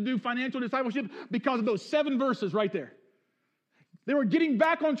group to do financial discipleship? Because of those 7 verses right there. They were getting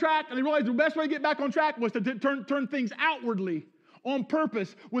back on track, and they realized the best way to get back on track was to turn things outwardly on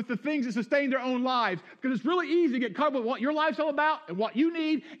purpose with the things that sustain their own lives. Because it's really easy to get caught up with what your life's all about and what you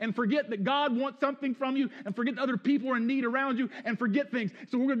need and forget that God wants something from you and forget that other people are in need around you and forget things.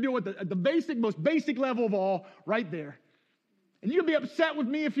 So we're going to deal with the most basic level of all right there. And you can be upset with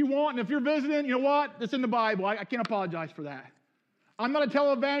me if you want, and if you're visiting, you know what? It's in the Bible. I can't apologize for that. I'm not a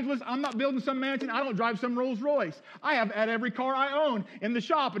televangelist. I'm not building some mansion. I don't drive some Rolls Royce. I have had every car I own in the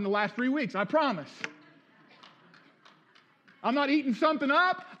shop in the last 3 weeks. I promise. I'm not eating something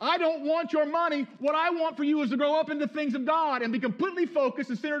up. I don't want your money. What I want for you is to grow up in the things of God and be completely focused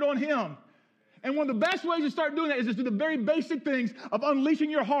and centered on Him. And one of the best ways to start doing that is just do the very basic things of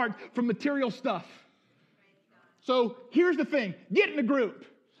unleashing your heart from material stuff. So here's the thing. Get in a group.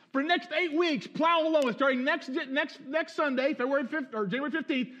 For the next 8 weeks, plow along. Starting next Sunday, February 5th or January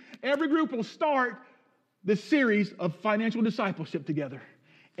 15th, every group will start this series of financial discipleship together.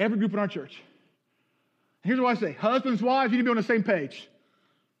 Every group in our church. Here's what I say. Husbands, wives, you need to be on the same page.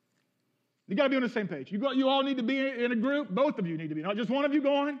 You got to be on the same page. You all need to be in a group. Both of you need to be. Not just one of you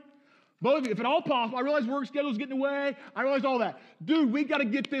going. Both of you. If at all possible. I realize work schedule's getting away. I realize all that. Dude, we got to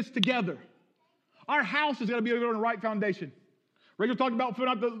get this together. Our house has got to be on the right foundation. Rachel talked about filling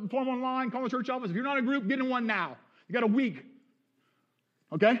out the form online, call the church office. If you're not in a group, get in one now. You got a week.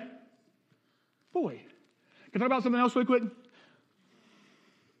 Okay? Boy. Can I talk about something else really quick?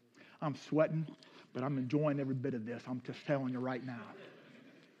 I'm sweating. But I'm enjoying every bit of this. I'm just telling you right now.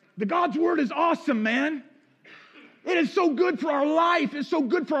 The God's Word is awesome, man. It is so good for our life. It's so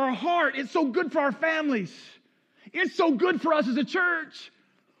good for our heart. It's so good for our families. It's so good for us as a church.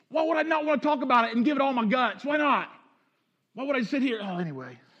 Why would I not want to talk about it and give it all my guts? Why not? Why would I sit here? Oh,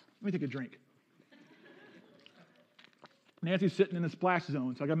 anyway, let me take a drink. Nancy's sitting in the splash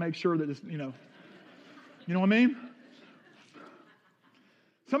zone, so I got to make sure that this, you know what I mean?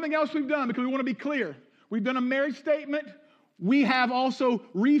 Something else we've done, because we want to be clear. We've done a marriage statement. We have also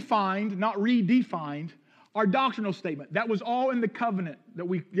refined, not redefined, Our doctrinal statement, that was all in the covenant that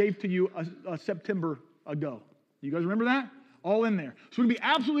we gave to you a September ago. You guys remember that? All in there. So we can be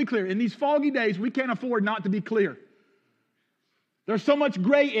absolutely clear. In these foggy days, we can't afford not to be clear. There's so much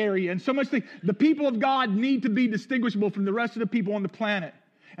gray area and so much thing. The people of God need to be distinguishable from the rest of the people on the planet.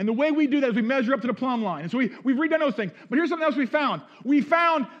 And the way we do that is we measure up to the plumb line. And so we've redone those things. But here's something else we found. We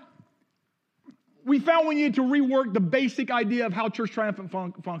found we needed to rework the basic idea of how Church Triumphant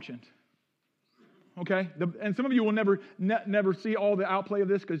functions. Okay? And some of you will never see all the outplay of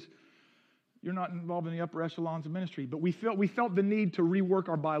this because you're not involved in the upper echelons of ministry. But we felt the need to rework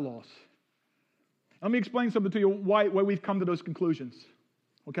our bylaws. Let me explain something to you why we've come to those conclusions.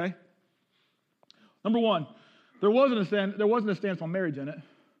 Okay? Number one, there wasn't a stance on marriage in it.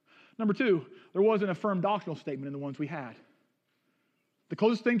 Number two, there wasn't a firm doctrinal statement in the ones we had. The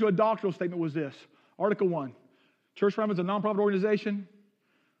closest thing to a doctrinal statement was this. Article 1. Church Triumph is a nonprofit organization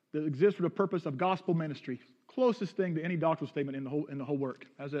that exists for the purpose of gospel ministry. Closest thing to any doctrinal statement in the whole work.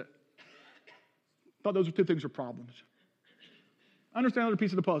 That's it. Thought those two things were problems. Understand another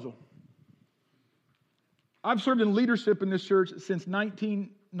piece of the puzzle. I've served in leadership in this church since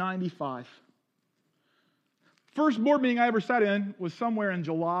 1995. First board meeting I ever sat in was somewhere in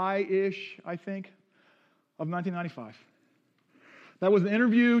July-ish, I think, of 1995. That was an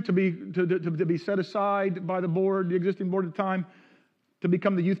interview to be set aside by the board, the existing board at the time, to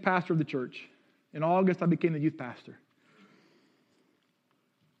become the youth pastor of the church. In August, I became the youth pastor.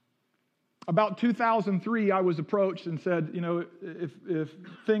 About 2003, I was approached and said, you know, if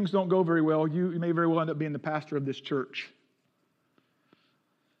things don't go very well, you may very well end up being the pastor of this church.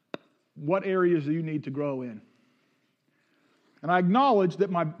 What areas do you need to grow in? And I acknowledged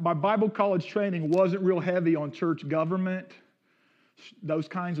that my Bible college training wasn't real heavy on church government, those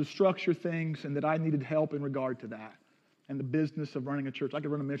kinds of structure things, and that I needed help in regard to that and the business of running a church. I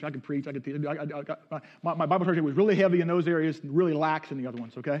could run a mission, I could preach, I could teach. My Bible training was really heavy in those areas and really lax in the other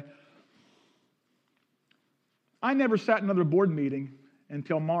ones, okay? I never sat in another board meeting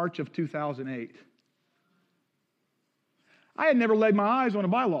until March of 2008. I had never laid my eyes on a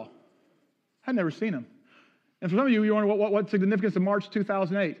bylaw. I'd never seen them. And for some of you, you wonder what significance of March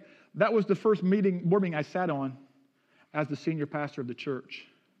 2008. That was the first board meeting I sat on as the senior pastor of the church.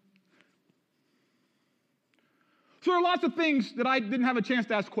 So there are lots of things that I didn't have a chance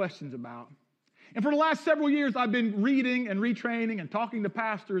to ask questions about. And for the last several years, I've been reading and retraining and talking to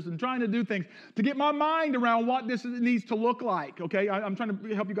pastors and trying to do things to get my mind around what this needs to look like, okay? I'm trying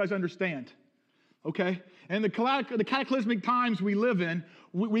to help you guys understand, okay? And the cataclysmic times we live in,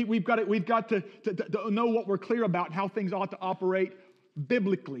 we've got to know what we're clear about and how things ought to operate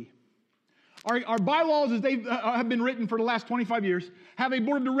biblically. Our bylaws, as they have been written for the last 25 years, have a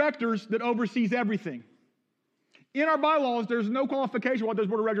board of directors that oversees everything. In our bylaws, there's no qualification what those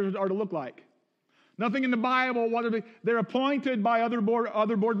board of directors are to look like. Nothing in the Bible, whether they're appointed by other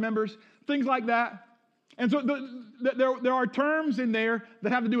board members, things like that. And so there are terms in there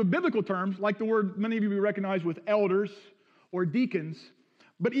that have to do with biblical terms, like the word many of you recognize with elders or deacons.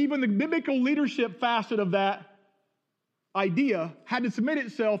 But even the biblical leadership facet of that idea had to submit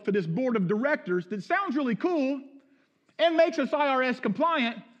itself to this board of directors that sounds really cool and makes us IRS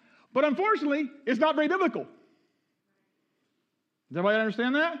compliant, but unfortunately, it's not very biblical. Does everybody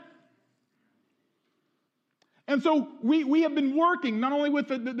understand that? And so we have been working not only with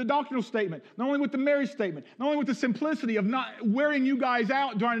the doctrinal statement, not only with the marriage statement, not only with the simplicity of not wearing you guys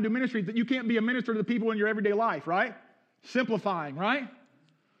out trying to do ministry, that you can't be a minister to the people in your everyday life, right? Simplifying, right?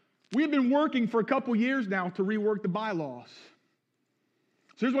 We've been working for a couple years now to rework the bylaws.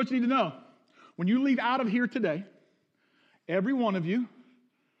 So here's what you need to know. When you leave out of here today, every one of you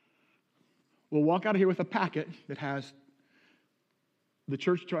will walk out of here with a packet that has the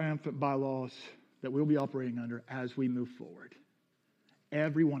Church Triumphant bylaws that we'll be operating under as we move forward.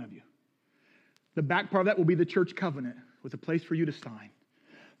 Every one of you. The back part of that will be the church covenant with a place for you to sign.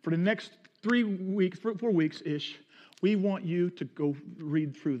 For the next 4 weeks-ish, we want you to go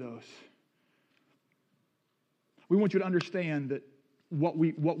read through those. We want you to understand that what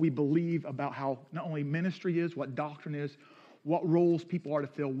we believe about how not only ministry is, what doctrine is, what roles people are to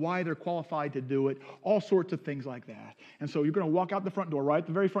fill, why they're qualified to do it, all sorts of things like that. And so you're going to walk out the front door. Right at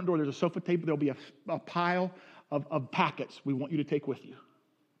the very front door, there's a sofa table. There'll be a pile of packets we want you to take with you.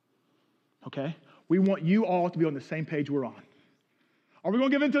 Okay? We want you all to be on the same page we're on. Are we going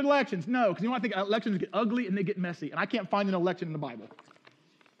to give into elections? No, because you know what I think? Elections get ugly and they get messy. And I can't find an election in the Bible.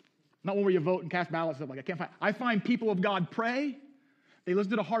 Not one where you vote and cast ballots and stuff like that. I find people of God pray. They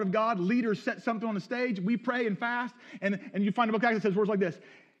listen to the heart of God. Leaders set something on the stage. We pray and fast. And you find a book that says words like this.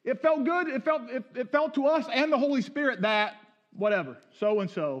 It felt good. It felt to us and the Holy Spirit that whatever,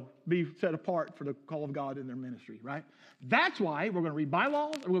 so-and-so be set apart for the call of God in their ministry, right? That's why we're going to read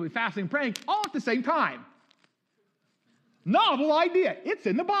bylaws, and we're going to be fasting and praying all at the same time. Novel idea. It's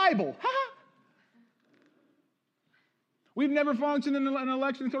in the Bible. We've never functioned in an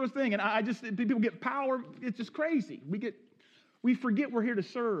election sort of thing, and people get power. It's just crazy. We forget we're here to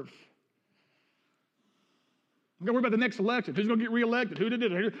serve. I'm going to worry about the next election. Who's going to get reelected? Who did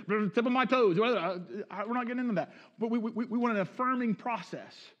it? Tip of my toes. We're not getting into that. But we want an affirming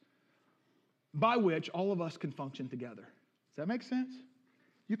process by which all of us can function together. Does that make sense?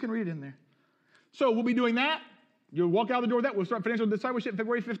 You can read it in there. So we'll be doing that. You'll walk out the door with that. We'll start financial discipleship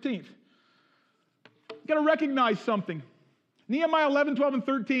February 15th. You've got to recognize something. Nehemiah 11, 12, and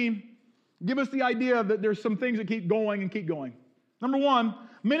 13 give us the idea that there's some things that keep going and keep going. Number one,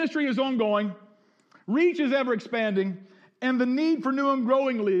 ministry is ongoing. Reach is ever expanding, and the need for new and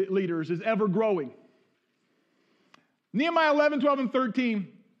growing leaders is ever growing. Nehemiah 11, 12, and 13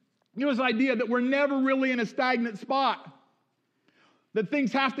 give us the idea that we're never really in a stagnant spot, that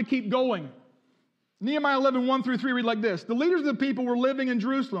things have to keep going. Nehemiah 11, 1 through 3 read like this. The leaders of the people were living in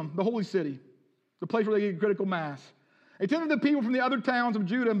Jerusalem, the holy city, the place where they get critical mass. A tenth of the people from the other towns of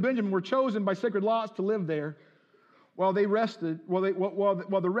Judah and Benjamin were chosen by sacred lots to live there while the rest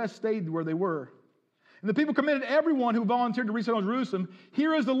stayed where they were. And the people committed everyone who volunteered to resettle Jerusalem.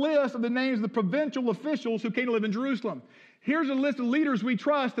 Here is the list of the names of the provincial officials who came to live in Jerusalem. Here's a list of leaders we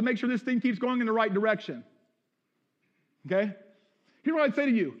trust to make sure this thing keeps going in the right direction. Okay? Here's what I'd say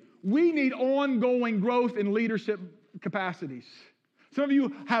to you. We need ongoing growth in leadership capacities. Some of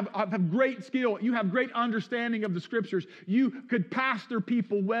you have great skill. You have great understanding of the scriptures. You could pastor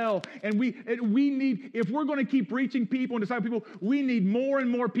people well. And we need, if we're going to keep reaching people and disciple people, we need more and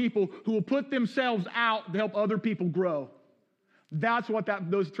more people who will put themselves out to help other people grow. That's what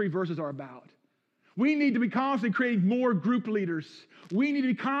those three verses are about. We need to be constantly creating more group leaders. We need to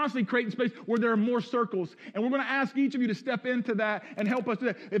be constantly creating space where there are more circles. And we're going to ask each of you to step into that and help us do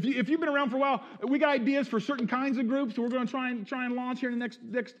that. If you've been around for a while, we got ideas for certain kinds of groups. So we're going to try and launch here in the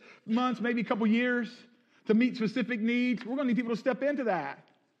next months, maybe a couple years, to meet specific needs. We're going to need people to step into that.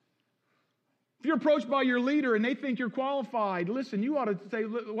 If you're approached by your leader and they think you're qualified, listen, you ought to say,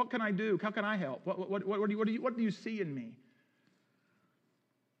 what can I do? How can I help? What do you see in me?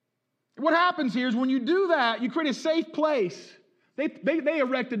 What happens here is when you do that, you create a safe place. They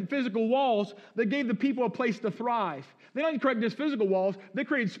erected physical walls that gave the people a place to thrive. They didn't create just physical walls, they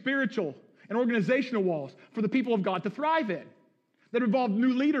created spiritual and organizational walls for the people of God to thrive in. That involved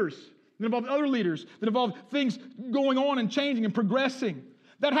new leaders, that involved other leaders, that involved things going on and changing and progressing.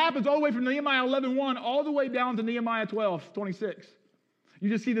 That happens all the way from Nehemiah 11:1 all the way down to Nehemiah 12:26. You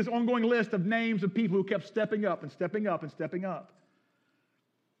just see this ongoing list of names of people who kept stepping up and stepping up and stepping up.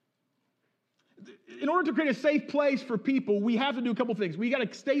 In order to create a safe place for people, we have to do a couple things. We got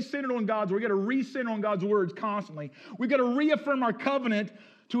to stay centered on God's word. We got to re-center on God's words constantly. We got to reaffirm our covenant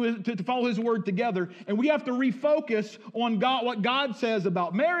to follow His word together, and we have to refocus on God, what God says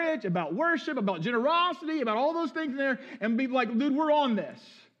about marriage, about worship, about generosity, about all those things in there, and be like, dude, we're on this.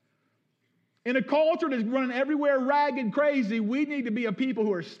 In a culture that's running everywhere ragged, crazy, we need to be a people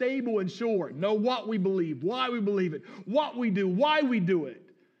who are stable and sure, know what we believe, why we believe it, what we do, why we do it.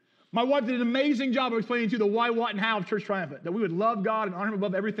 My wife did an amazing job of explaining to you the why, what, and how of Church Triumphant. That we would love God and honor Him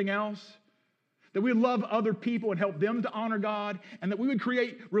above everything else. That we would love other people and help them to honor God. And that we would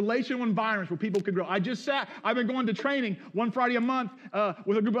create relational environments where people could grow. I've been going to training one Friday a month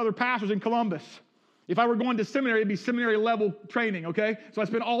with a group of other pastors in Columbus. If I were going to seminary, it'd be seminary level training, okay? So I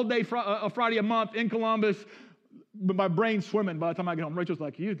spend all day a Friday a month in Columbus, but my brain's swimming by the time I get home. Rachel's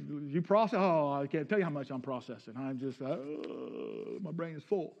like, you process? Oh, I can't tell you how much I'm processing. I'm just, my brain is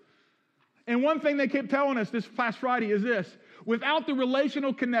full. And one thing they kept telling us this past Friday is this. Without the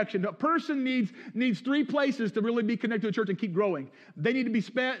relational connection, a person needs three places to really be connected to the church and keep growing. They need to be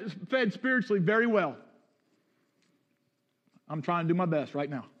fed spiritually very well. I'm trying to do my best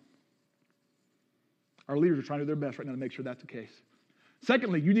right now. Our leaders are trying to do their best right now to make sure that's the case.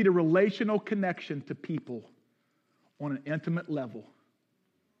 Secondly, you need a relational connection to people on an intimate level.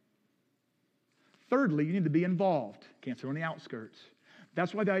 Thirdly, you need to be involved. Can't sit on the outskirts.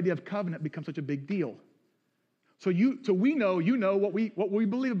 That's why the idea of covenant becomes such a big deal. So we know, you know what we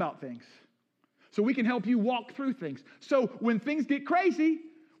believe about things. So we can help you walk through things. So when things get crazy,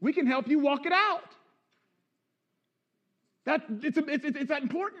 we can help you walk it out. It's that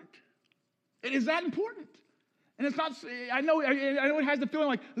important. It is that important. And it's not, I know it has the feeling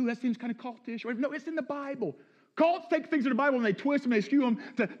like, ooh, that seems kind of cultish. No, it's in the Bible. Cults take things in the Bible and they twist them and they skew them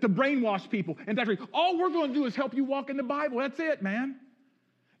to brainwash people. And that's all we're going to do is help you walk in the Bible. That's it, man.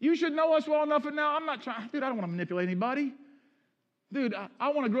 You should know us well enough, and now I'm not trying, dude, I don't want to manipulate anybody. dude,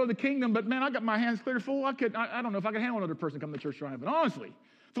 I want to grow the kingdom, but man, I got my hands clear full. I don't know if I can handle another person coming to church triumphant. Honestly,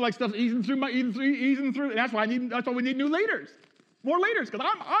 I feel like stuff's easing through. And that's why we need new leaders, more leaders, because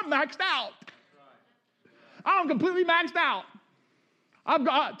I'm maxed out. I'm completely maxed out. I've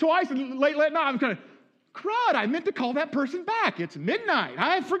got twice late night. I'm kind of, crud, I meant to call that person back. It's midnight.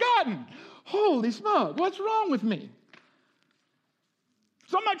 I have forgotten. Holy smoke, what's wrong with me?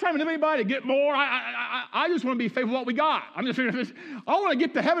 So I'm not trying to manipulate anybody to get more. I just want to be faithful to what we got. I'm just figuring I want to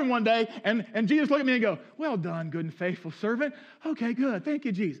get to heaven one day and Jesus look at me and go, well done, good and faithful servant. Okay, good. Thank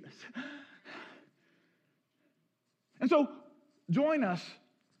you, Jesus. And so join us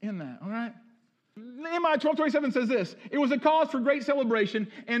in that, all right? Nehemiah 12:27 says this, it was a cause for great celebration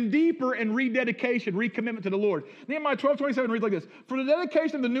and deeper and rededication, recommitment to the Lord. Nehemiah 12:27 reads like this, for the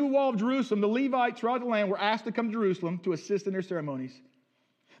dedication of the new wall of Jerusalem, the Levites throughout the land were asked to come to Jerusalem to assist in their ceremonies.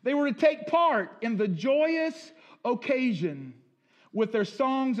 They were to take part in the joyous occasion with their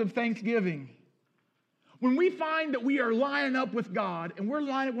songs of thanksgiving. When we find that we are lining up with God and we're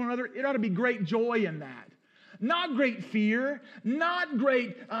lining up with one another, it ought to be great joy in that. Not great fear, not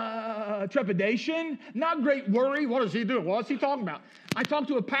great trepidation, not great worry. What is he doing? What's he talking about? I talked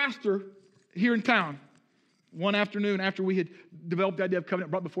to a pastor here in town one afternoon after we had developed the idea of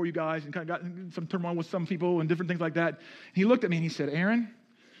covenant, brought before you guys, and kind of got some turmoil with some people and different things like that. He looked at me and he said, Aaron,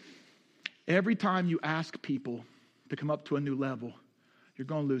 every time you ask people to come up to a new level, you're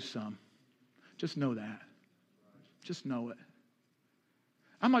going to lose some. Just know that. Just know it.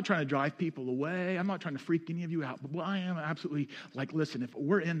 I'm not trying to drive people away. I'm not trying to freak any of you out. But what I am absolutely like, listen, if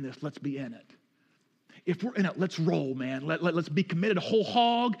we're in this, let's be in it. If we're in it, let's roll, man. Let's be committed a whole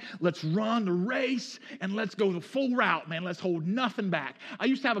hog. Let's run the race, and let's go the full route, man. Let's hold nothing back. I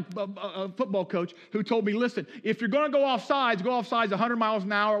used to have a football coach who told me, listen, if you're going to go off sides 100 miles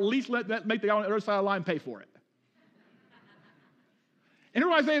an hour. At least make the guy on the other side of the line pay for it. And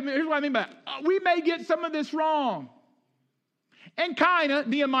here's what I mean by that. We may get some of this wrong. And kind of,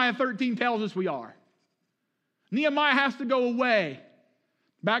 Nehemiah 13 tells us we are. Nehemiah has to go away,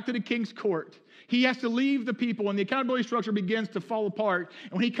 back to the king's court. He has to leave the people, and the accountability structure begins to fall apart.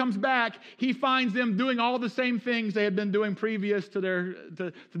 And when he comes back, he finds them doing all the same things they had been doing previous to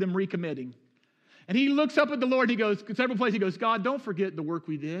them recommitting. And he looks up at the Lord, and he goes, several places, he goes, God, don't forget the work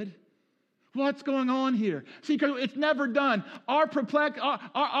we did. What's going on here? See, because it's never done. Our compulsion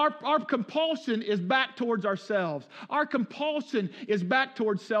is back towards ourselves. Our compulsion is back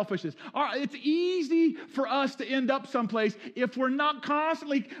towards selfishness. It's easy for us to end up someplace if we're not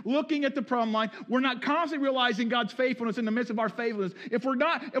constantly looking at the problem line. We're not constantly realizing God's faithfulness in the midst of our faithfulness. If we're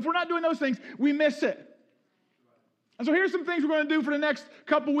not doing those things, we miss it. And so here's some things we're going to do for the next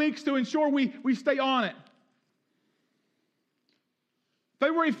couple weeks to ensure we stay on it.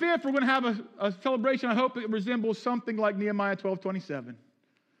 February 5th, we're going to have a celebration. I hope it resembles something like Nehemiah 12:27.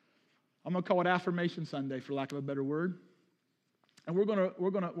 I'm going to call it Affirmation Sunday, for lack of a better word. And we're going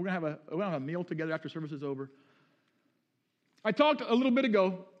to have a meal together after service is over. I talked a little bit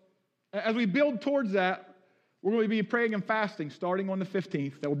ago, as we build towards that, we're going to be praying and fasting starting on the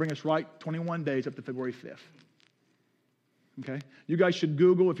 15th. That will bring us right 21 days up to February 5th. Okay? You guys should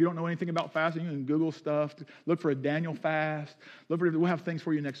Google, if you don't know anything about fasting, you can Google stuff. Look for a Daniel fast. We'll have things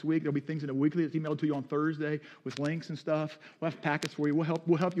for you next week. There'll be things in a weekly that's emailed to you on Thursday with links and stuff. We'll have packets for you.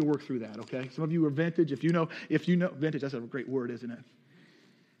 We'll help you work through that, okay? Some of you are vintage. If you know vintage, that's a great word, isn't it?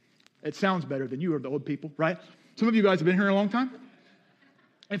 It sounds better than you are the old people, right? Some of you guys have been here a long time.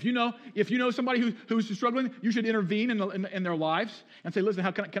 If you know somebody who's struggling, you should intervene in their lives and say, listen,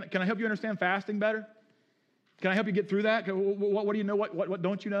 how can I help you understand fasting better? Can I help you get through that? What do you know? What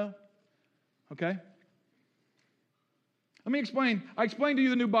don't you know? Okay? Let me explain. I explained to you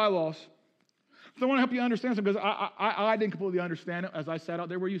the new bylaws. So I want to help you understand something because I didn't completely understand it as I sat out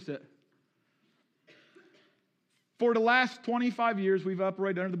there where you sit. For the last 25 years, we've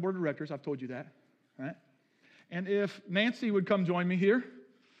operated under the board of directors. I've told you that. Right? And if Nancy would come join me here,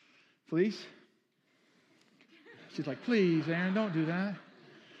 please. She's like, please, Aaron, don't do that.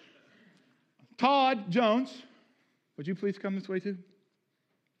 Todd Jones, would you please come this way too?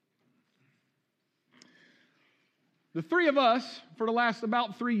 The three of us, for the last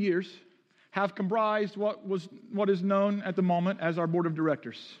about 3 years, have comprised what is known at the moment as our board of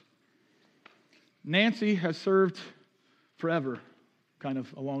directors. Nancy has served forever, kind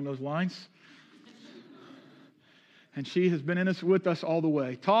of along those lines. And she has been with us all the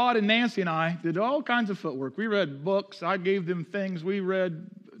way. Todd and Nancy and I did all kinds of footwork. We read books. I gave them things. We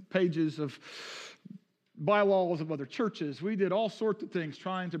read pages of bylaws of other churches. We did all sorts of things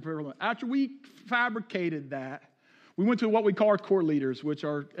trying to prepare them. After we fabricated that, We went to what we call our core leaders, which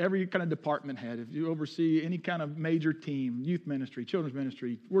are every kind of department head. If you oversee any kind of major team, youth ministry, children's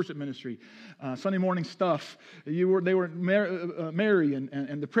ministry, worship ministry, Sunday morning stuff, they were Mary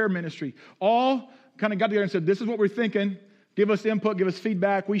and the prayer ministry, all kind of got together and said, this is what we're thinking. Give us input, give us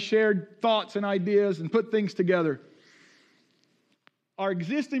feedback. We shared thoughts and ideas and put things together. Our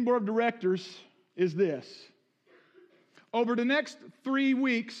existing board of directors is this. Over the next 3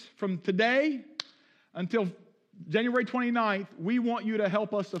 weeks from today until January 29th, we want you to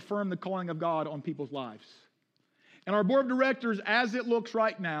help us affirm the calling of God on people's lives. And our board of directors, as it looks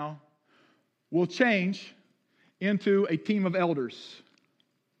right now, will change into a team of elders.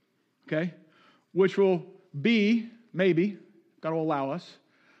 Okay? Which will be, maybe, God will allow us,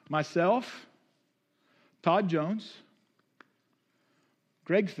 myself, Todd Jones,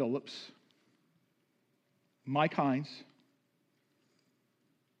 Greg Phillips, Mike Hines,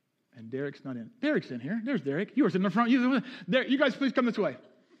 and Derek's not in. Derek's in here. There's Derek. You were sitting in the front. You guys please come this way.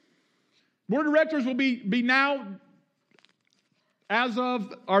 Board of directors will be now, as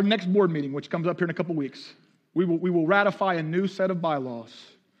of our next board meeting, which comes up here in a couple weeks. We will ratify a new set of bylaws.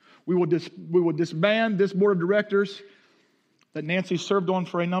 We will disband this board of directors that Nancy served on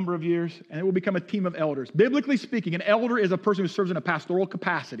for a number of years, and it will become a team of elders. Biblically speaking, an elder is a person who serves in a pastoral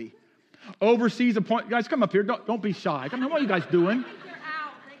capacity. Oversees a point. Guys, come up here. Don't be shy. Come on, what are you guys doing? They're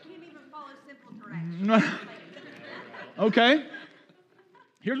out. They can't even follow simple directions. Okay.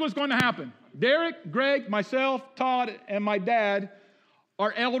 Here's what's going to happen. Derek, Greg, myself, Todd, and my dad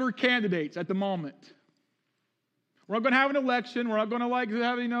are elder candidates at the moment. We're not going to have an election. We're not going to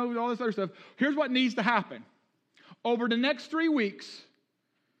have, all this other stuff. Here's what needs to happen. Over the next 3 weeks,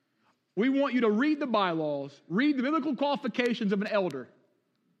 we want you to read the bylaws, read the biblical qualifications of an elder.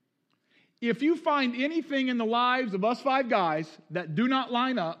 If you find anything in the lives of us 5 guys that do not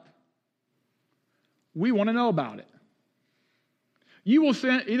line up, we want to know about it. You will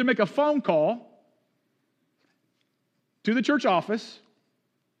either make a phone call to the church office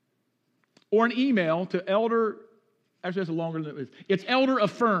or an email to elder. Actually, that's a longer than it is. It's elder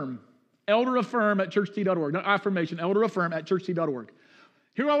affirm. Elder affirm at churcht.org. Not affirmation. Elder affirm at churcht.org.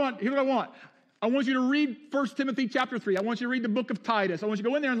 Here's what I want. I want you to read 1 Timothy chapter 3. I want you to read the book of Titus. I want you to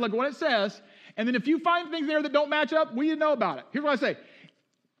go in there and look at what it says. And then if you find things there that don't match up, we need to know about it. Here's what I say.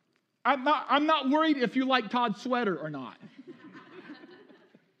 I'm not worried if you like Todd's sweater or not.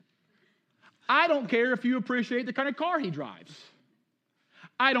 I don't care if you appreciate the kind of car he drives.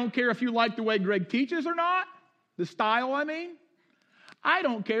 I don't care if you like the way Greg teaches or not. The style, I mean. I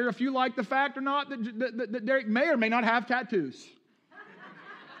don't care if you like the fact or not that Derek may or may not have tattoos.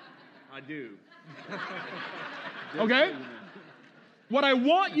 I do. Okay? What I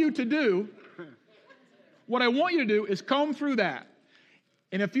want you to do is comb through that.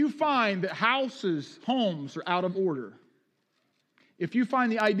 And if you find that homes are out of order, if you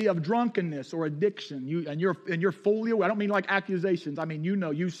find the idea of drunkenness or addiction, you're fully aware. I don't mean like accusations. I mean,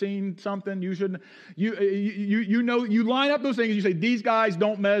 you've seen something you shouldn't. You line up those things. And you say these guys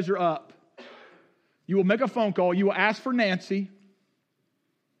don't measure up. You will make a phone call. You will ask for Nancy,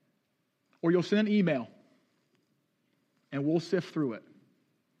 or you'll send an email, and we'll sift through it.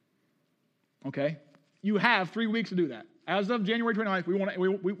 Okay? You have 3 weeks to do that. As of January 29th,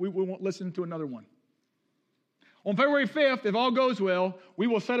 we won't listen to another one. On February 5th, if all goes well, we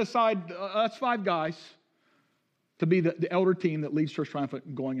will set aside us 5 guys to be the elder team that leads Church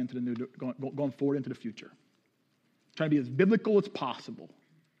Triumphant going forward into the future. Trying to be as biblical as possible.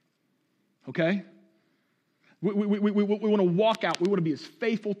 Okay? We want to walk out. We want to be as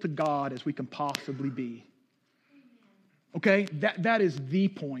faithful to God as we can possibly be. Okay? That is the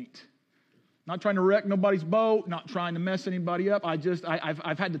point. Not trying to wreck nobody's boat, not trying to mess anybody up.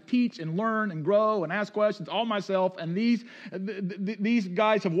 I've had to teach and learn and grow and ask questions all myself. And these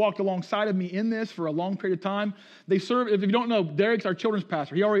guys have walked alongside of me in this for a long period of time. They serve. If you don't know, Derek's our children's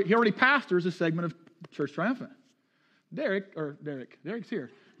pastor. He already pastors a segment of Church Triumphant. Derek's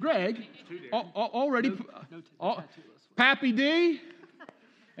here. Greg already. Pappy D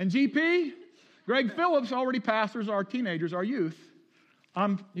and GP. Greg Phillips already pastors our teenagers, our youth.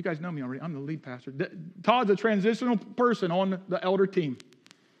 You guys know me already. I'm the lead pastor. Todd's a transitional person on the elder team.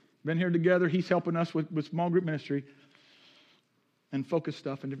 Been here together. He's helping us with small group ministry and focus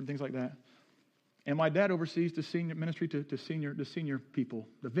stuff and different things like that. And my dad oversees the senior ministry to senior people,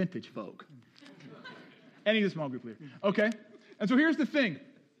 the vintage folk. And he's a small group leader. Okay? And so here's the thing.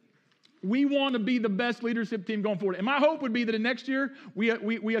 We want to be the best leadership team going forward. And my hope would be that in next year,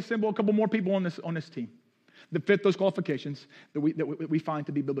 we assemble a couple more people on this team that fit those qualifications that we find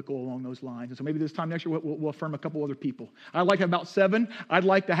to be biblical along those lines. And so maybe this time next year we'll affirm a couple other people. I'd like to have about 7. I'd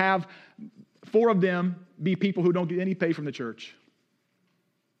like to have 4 of them be people who don't get any pay from the church.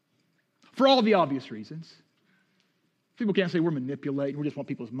 For all the obvious reasons. People can't say we're manipulating, we just want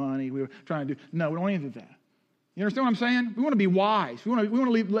people's money, we're trying to do. No, we don't want any of that. You understand what I'm saying? We want to be wise. We want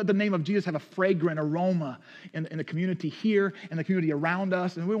to let the name of Jesus have a fragrant aroma in the community here and the community around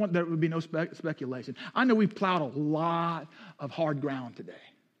us, and we want there would be no speculation. I know we've plowed a lot of hard ground today.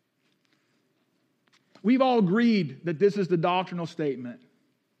 We've all agreed that this is the doctrinal statement.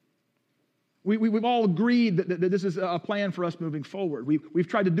 We've all agreed that this is a plan for us moving forward. We've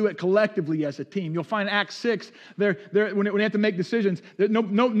tried to do it collectively as a team. You'll find Acts 6, when they have to make decisions,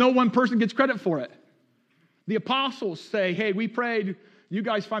 no one person gets credit for it. The apostles say, hey, we prayed, you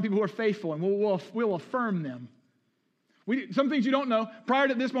guys find people who are faithful, and we'll affirm them. Some things you don't know, prior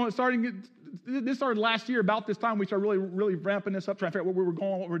to this moment, this started last year, about this time, we started really ramping this up, trying to figure out where we were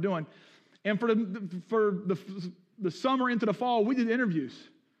going, what we're doing. And for the summer into the fall, we did interviews.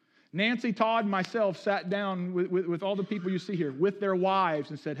 Nancy, Todd, and myself sat down with all the people you see here, with their wives,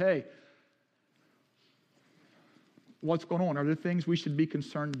 and said, hey, what's going on? Are there things we should be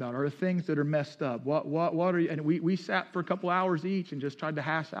concerned about? Are there things that are messed up? What are you? And we sat for a couple hours each and just tried to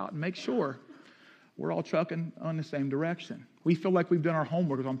hash out and make sure we're all trucking on the same direction. We feel like we've done our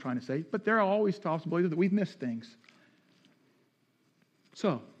homework, is what I'm trying to say, but there are always possibilities that we've missed things.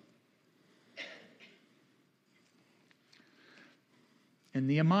 So, and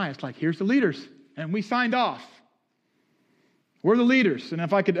Nehemiah, it's like, here's the leaders. And we signed off. We're the leaders. And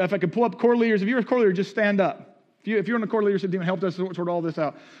if I could pull up core leaders, if you're a core leader, just stand up. If you're on the core leadership team, help us sort all this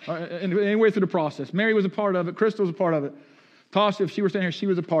out. Anyway through the process. Mary was a part of it. Crystal was a part of it. Tasha, if she were standing here, she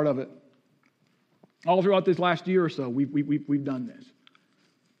was a part of it. All throughout this last year or so, we've done this.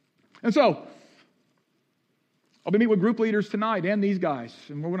 And so, I'll be meeting with group leaders tonight and these guys.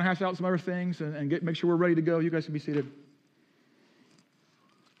 And we're going to hash out some other things and make sure we're ready to go. You guys can be seated.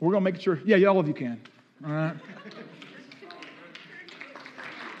 We're going to make sure, yeah, all of you can. All right.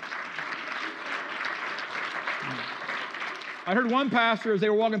 I heard one pastor, as they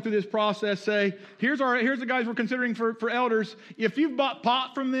were walking through this process, say, here's the guys we're considering for elders. If you've bought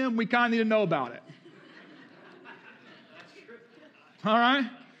pot from them, we kind of need to know about it. All right?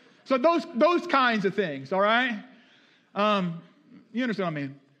 So those kinds of things, all right? You understand what I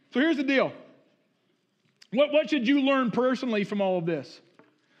mean? So here's the deal. What should you learn personally from all of this?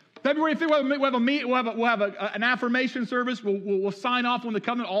 February 5th, we'll have an affirmation service. We'll sign off on the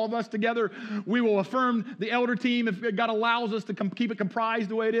covenant, all of us together. We will affirm the elder team if God allows us to keep it comprised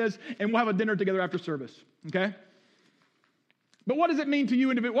the way it is, and we'll have a dinner together after service, okay? But what does it mean to you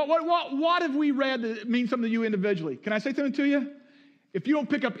individually? What have we read that means something to you individually? Can I say something to you? If you don't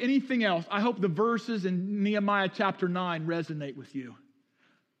pick up anything else, I hope the verses in Nehemiah chapter 9 resonate with you.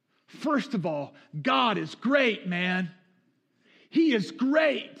 First of all, God is great, man. He is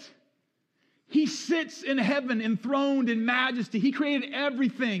great. He sits in heaven enthroned in majesty. He created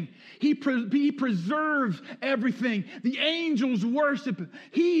everything. He preserves everything. The angels worship him.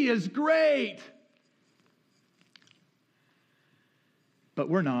 He is great. But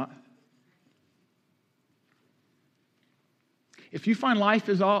we're not. If you find life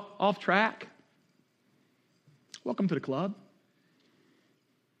is off track, welcome to the club.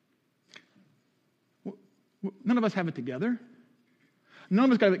 None of us have it together. None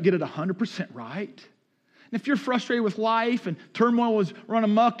of us got to get it 100% right. And if you're frustrated with life and turmoil is run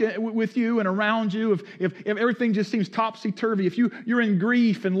amok with you and around you, if everything just seems topsy-turvy, if you're in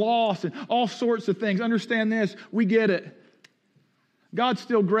grief and loss and all sorts of things, understand this, we get it. God's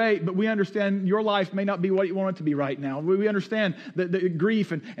still great, but we understand your life may not be what you want it to be right now. We understand that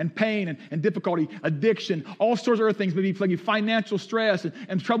grief and pain and difficulty, addiction, all sorts of other things, maybe like financial stress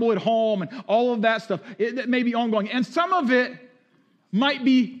and trouble at home and all of that stuff. It may be ongoing. And some of it might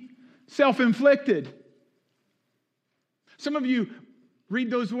be self-inflicted. Some of you read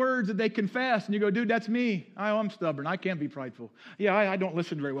those words that they confess, and you go, dude, that's me. I'm stubborn. I can't be prideful. Yeah, I don't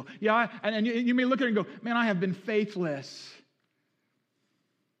listen very well. Yeah, and you may look at it and go, man, I have been faithless.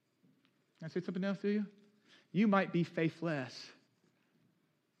 Can I say something else to you? You might be faithless,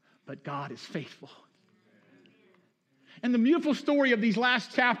 but God is faithful. And the beautiful story of these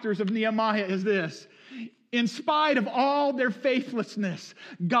last chapters of Nehemiah is this. In spite of all their faithlessness,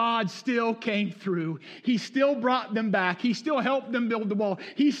 God still came through. He still brought them back. He still helped them build the wall.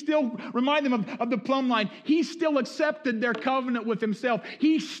 He still reminded them of the plumb line. He still accepted their covenant with himself.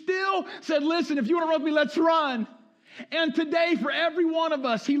 He still said, listen, if you want to run with me, let's run. And today, for every one of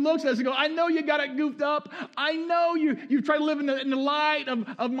us, he looks at us and goes, I know you got it goofed up. I know you try to live in the light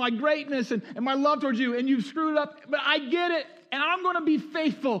of my greatness and my love towards you, and you've screwed up, but I get it, and I'm going to be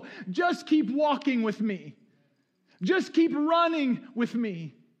faithful. Just keep walking with me. Just keep running with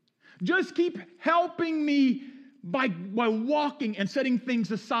me. Just keep helping me by walking and setting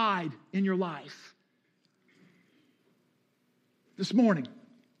things aside in your life. This morning,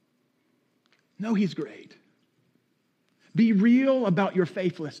 know He's great. Be real about your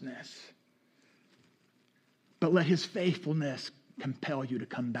faithlessness, but let His faithfulness compel you to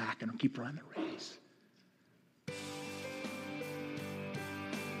come back and keep running the race.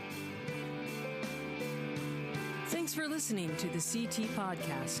 Thanks for listening to the CT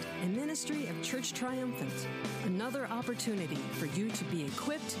Podcast, a ministry of Church Triumphant. Another opportunity for you to be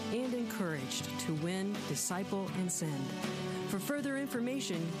equipped and encouraged to win, disciple, and send. For further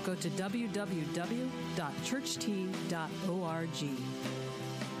information, go to www.churcht.org.